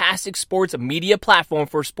fantastic sports media platform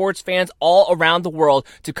for sports fans all around the world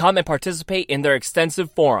to come and participate in their extensive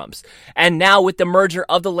forums. And now with the merger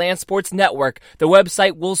of the Land Sports Network, the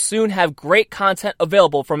website will soon have great content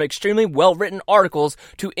available, from extremely well-written articles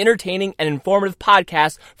to entertaining and informative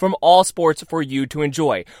podcasts from all sports for you to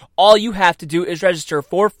enjoy. All you have to do is register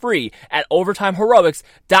for free at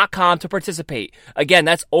overtimeheroics.com to participate. Again,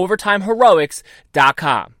 that's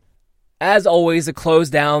overtimeheroics.com. As always, to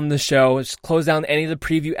close down the show, close down any of the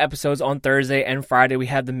preview episodes on Thursday and Friday, we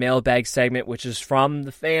have the mailbag segment, which is from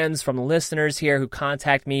the fans, from the listeners here who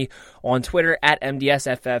contact me on Twitter at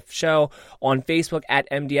MDSFF Show, on Facebook at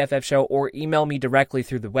MDFF Show, or email me directly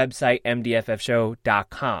through the website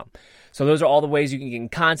mdffshow.com. So those are all the ways you can get in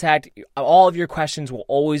contact. All of your questions will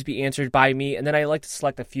always be answered by me, and then I like to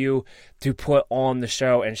select a few to put on the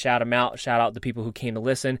show and shout them out, shout out the people who came to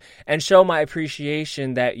listen, and show my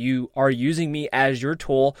appreciation that you are using me as your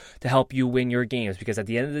tool to help you win your games, because at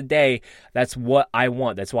the end of the day, that's what I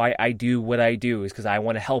want. That's why I do what I do, is because I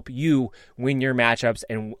want to help you win your matchups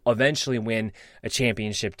and eventually win a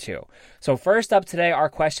championship too. So first up today, our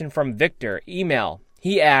question from Victor, email.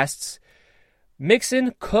 He asks,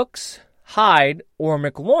 Mixon, Cooks, Hyde, or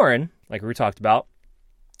McLaurin, like we talked about,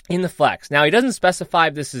 in the flex. Now, he doesn't specify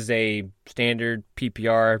if this is a standard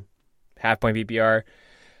PPR, half-point PPR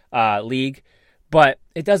league, but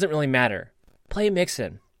it doesn't really matter. Play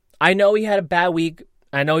Mixon. I know he had a bad week.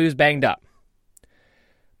 I know he was banged up.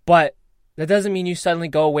 But that doesn't mean you suddenly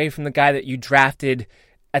go away from the guy that you drafted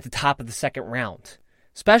at the top of the second round,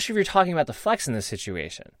 especially if you're talking about the flex in this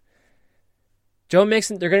situation. Joe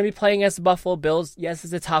Mixon, they're going to be playing against the Buffalo Bills. Yes,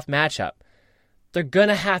 it's a tough matchup. They're going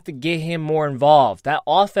to have to get him more involved. That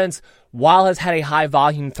offense, while has had a high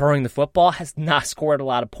volume throwing the football, has not scored a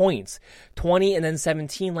lot of points. 20 and then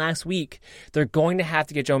 17 last week. They're going to have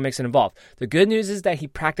to get Joe Mixon involved. The good news is that he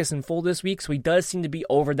practiced in full this week, so he does seem to be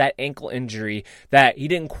over that ankle injury that he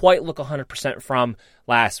didn't quite look 100% from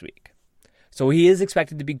last week. So he is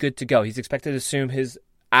expected to be good to go. He's expected to assume his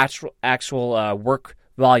actual work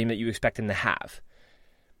volume that you expect him to have.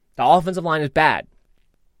 The offensive line is bad.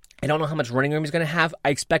 I don't know how much running room he's going to have. I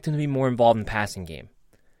expect him to be more involved in the passing game.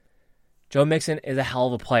 Joe Mixon is a hell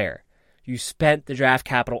of a player. You spent the draft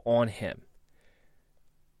capital on him.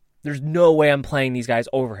 There's no way I'm playing these guys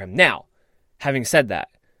over him. Now, having said that,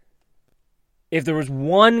 if there was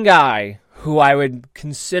one guy who I would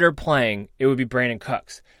consider playing, it would be Brandon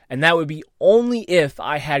Cooks. And that would be only if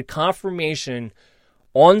I had confirmation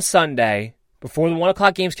on Sunday before the 1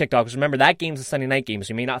 o'clock games kicked off, because remember, that game's a Sunday night game, so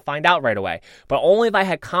you may not find out right away. But only if I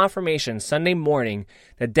had confirmation Sunday morning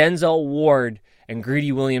that Denzel Ward and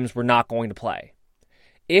Greedy Williams were not going to play.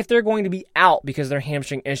 If they're going to be out because of their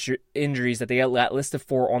hamstring injuries that they got listed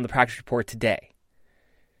for on the practice report today,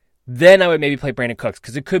 then I would maybe play Brandon Cooks,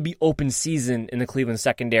 because it could be open season in the Cleveland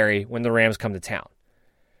secondary when the Rams come to town.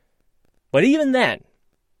 But even then,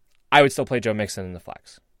 I would still play Joe Mixon in the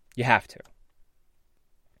flex. You have to.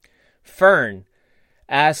 Fern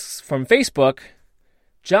asks from Facebook,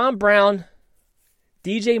 John Brown,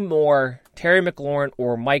 DJ Moore, Terry McLaurin,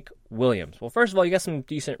 or Mike Williams. Well, first of all, you got some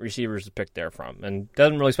decent receivers to pick there from. And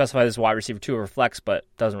doesn't really specify this wide receiver 2 or flex, but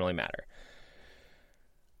doesn't really matter.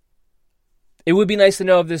 It would be nice to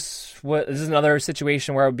know if this is another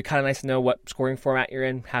situation where it would be kind of nice to know what scoring format you're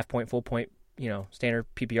in, half point, full point, standard,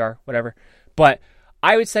 PPR, whatever. But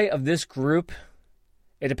I would say of this group,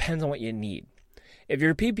 it depends on what you need. If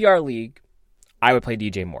you're a PPR league, I would play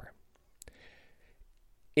DJ Moore.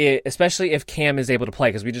 Especially if Cam is able to play,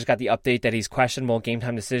 because we just got the update that he's questionable game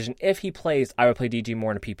time decision. If he plays, I would play DJ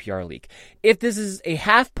Moore in a PPR league. If this is a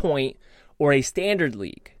half point or a standard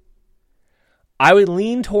league, I would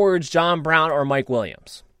lean towards John Brown or Mike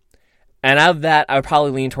Williams. And out of that, I would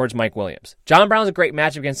probably lean towards Mike Williams. John Brown's a great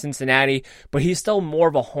matchup against Cincinnati, but he's still more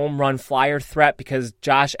of a home run flyer threat because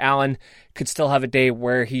Josh Allen could still have a day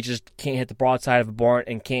where he just can't hit the broadside of a barn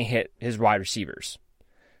and can't hit his wide receivers.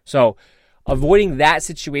 So avoiding that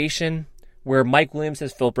situation where Mike Williams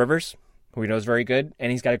has Phillip Rivers, who he knows very good,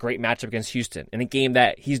 and he's got a great matchup against Houston in a game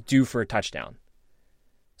that he's due for a touchdown.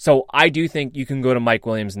 So I do think you can go to Mike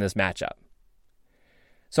Williams in this matchup.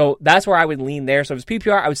 So that's where I would lean there. So if it's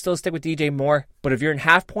PPR, I would still stick with DJ Moore. But if you're in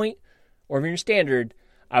half point or if you're in standard,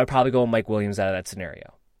 I would probably go with Mike Williams out of that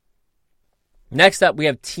scenario. Next up, we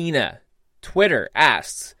have Tina. Twitter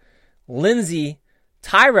asks, Lindsey,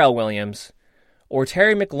 Tyrell Williams, or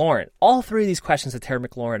Terry McLaurin. All three of these questions have Terry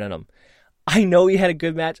McLaurin in them. I know he had a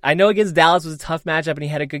good match. I know against Dallas was a tough matchup and he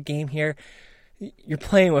had a good game here. You're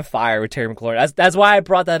playing with fire with Terry McLaurin. That's why I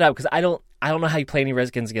brought that up, because I don't know how you play any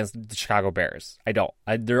Redskins against the Chicago Bears. I don't.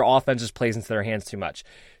 Their offense just plays into their hands too much.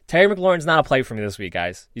 Terry McLaurin's not a play for me this week,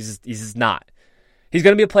 guys. He's just not. He's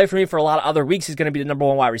going to be a play for me for a lot of other weeks. He's going to be the number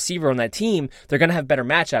one wide receiver on that team. They're going to have better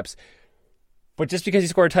matchups. But just because he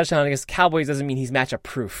scored a touchdown against the Cowboys doesn't mean he's matchup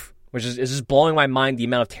proof, which is just blowing my mind the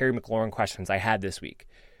amount of Terry McLaurin questions I had this week.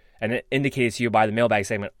 And it indicates to you by the mailbag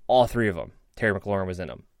segment, all three of them, Terry McLaurin was in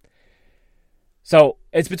them. So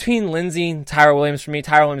it's between Lindsey and Tyrell Williams for me.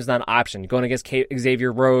 Tyrell Williams is not an option. Going against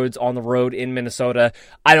Xavier Rhodes on the road in Minnesota,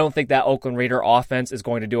 I don't think that Oakland Raider offense is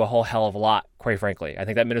going to do a whole hell of a lot, quite frankly. I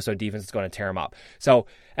think that Minnesota defense is going to tear them up. So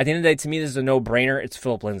at the end of the day, to me, this is a no-brainer. It's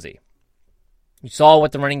Phillip Lindsay. You saw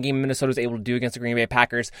what the running game in Minnesota was able to do against the Green Bay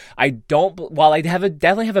Packers. While I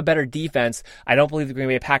definitely have a better defense, I don't believe the Green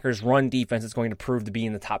Bay Packers' run defense is going to prove to be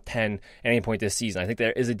in the top 10 at any point this season. I think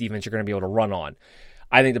there is a defense you're going to be able to run on.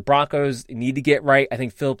 I think the Broncos need to get right. I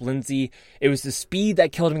think Phillip Lindsay, it was the speed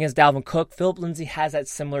that killed him against Dalvin Cook. Phillip Lindsay has that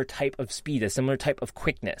similar type of speed, a similar type of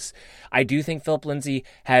quickness. I do think Phillip Lindsay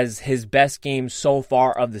has his best game so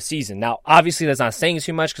far of the season. Now, obviously, that's not saying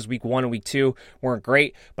too much because week 1 and week 2 weren't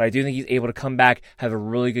great, but I do think he's able to come back, have a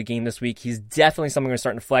really good game this week. He's definitely someone who's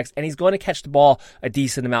starting to flex, and he's going to catch the ball a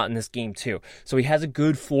decent amount in this game too. So he has a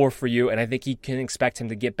good floor for you, and I think you can expect him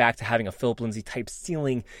to get back to having a Phillip Lindsay type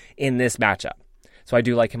ceiling in this matchup. So I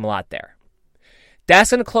do like him a lot there.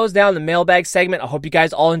 That's going to close down the mailbag segment. I hope you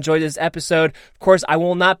guys all enjoyed this episode. Of course, I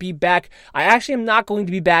will not be back. I actually am not going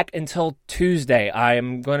to be back until Tuesday.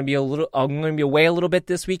 I'm going to be away a little bit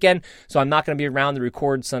this weekend, so I'm not going to be around to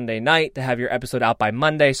record Sunday night to have your episode out by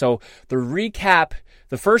Monday. So the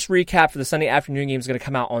first recap for the Sunday afternoon game is going to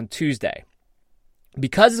come out on Tuesday.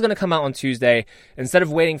 Because it's going to come out on Tuesday, instead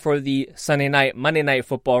of waiting for the Monday night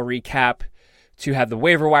football recap to have the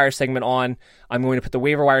waiver wire segment on, I'm going to put the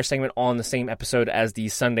waiver wire segment on the same episode as the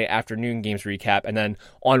Sunday afternoon games recap. And then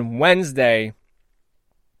on Wednesday,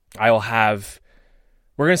 we're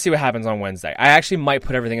going to see what happens on Wednesday. I actually might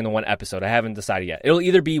put everything into one episode. I haven't decided yet. It'll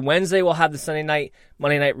either be Wednesday, we'll have the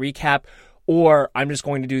Monday night recap, or I'm just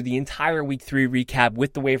going to do the entire week 3 recap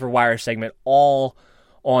with the waiver wire segment all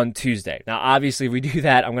on Tuesday. Now, obviously, if we do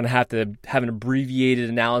that, I'm going to have an abbreviated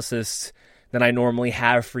analysis than I normally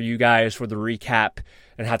have for you guys for the recap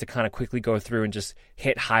and have to kind of quickly go through and just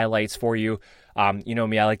hit highlights for you. You know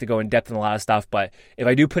me, I like to go in depth in a lot of stuff, but if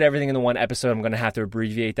I do put everything in the one episode, I'm going to have to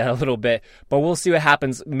abbreviate that a little bit, but we'll see what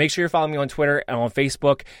happens. Make sure you're following me on Twitter and on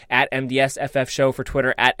Facebook at MDSFF Show for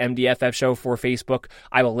Twitter, at MDFF Show for Facebook.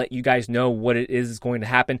 I will let you guys know what it is going to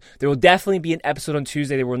happen. There will definitely be an episode on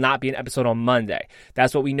Tuesday. There will not be an episode on Monday.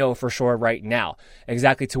 That's what we know for sure right now.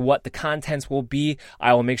 Exactly to what the contents will be,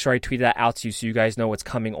 I will make sure I tweet that out to you so you guys know what's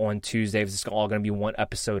coming on Tuesday, if it's all going to be one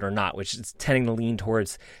episode or not, which is tending to lean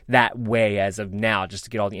towards that way as of now, just to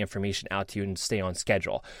get all the information out to you and stay on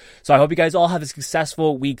schedule. So I hope you guys all have a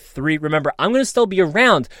successful week 3. Remember, I'm going to still be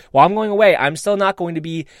around while I'm going away. I'm still not going to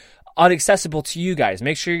be inaccessible to you guys.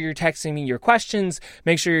 Make sure you're texting me your questions.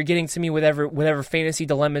 Make sure you're getting to me whatever fantasy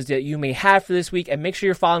dilemmas that you may have for this week, and make sure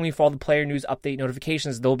you're following me for all the player news update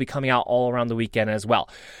notifications. They'll be coming out all around the weekend as well.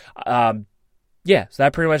 Yeah, so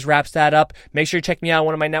that pretty much wraps that up. Make sure you check me out on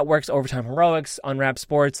one of my networks, Overtime Heroics, Unwrapped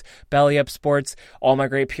Sports, Belly Up Sports. All my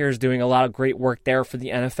great peers doing a lot of great work there for the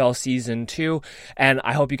NFL season 2. And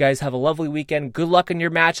I hope you guys have a lovely weekend. Good luck in your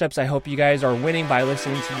matchups. I hope you guys are winning by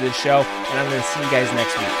listening to this show. And I'm going to see you guys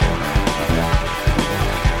next week.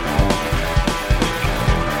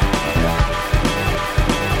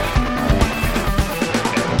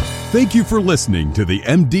 Thank you for listening to the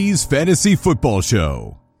MD's Fantasy Football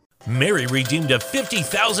Show. Mary redeemed a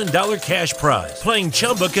 $50,000 cash prize playing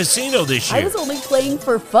Chumba Casino this year. I was only playing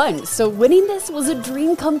for fun, so winning this was a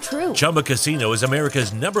dream come true. Chumba Casino is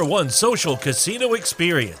America's #1 social casino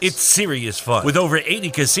experience. It's serious fun. With over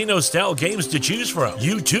 80 casino-style games to choose from,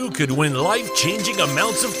 you too could win life-changing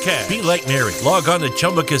amounts of cash. Be like Mary. Log on to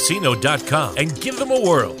ChumbaCasino.com and give them a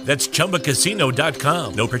whirl. That's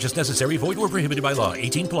ChumbaCasino.com. No purchase necessary. Void where prohibited by law.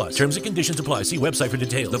 18+. Terms and conditions apply. See website for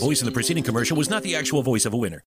details. The voice in the preceding commercial was not the actual voice of a winner.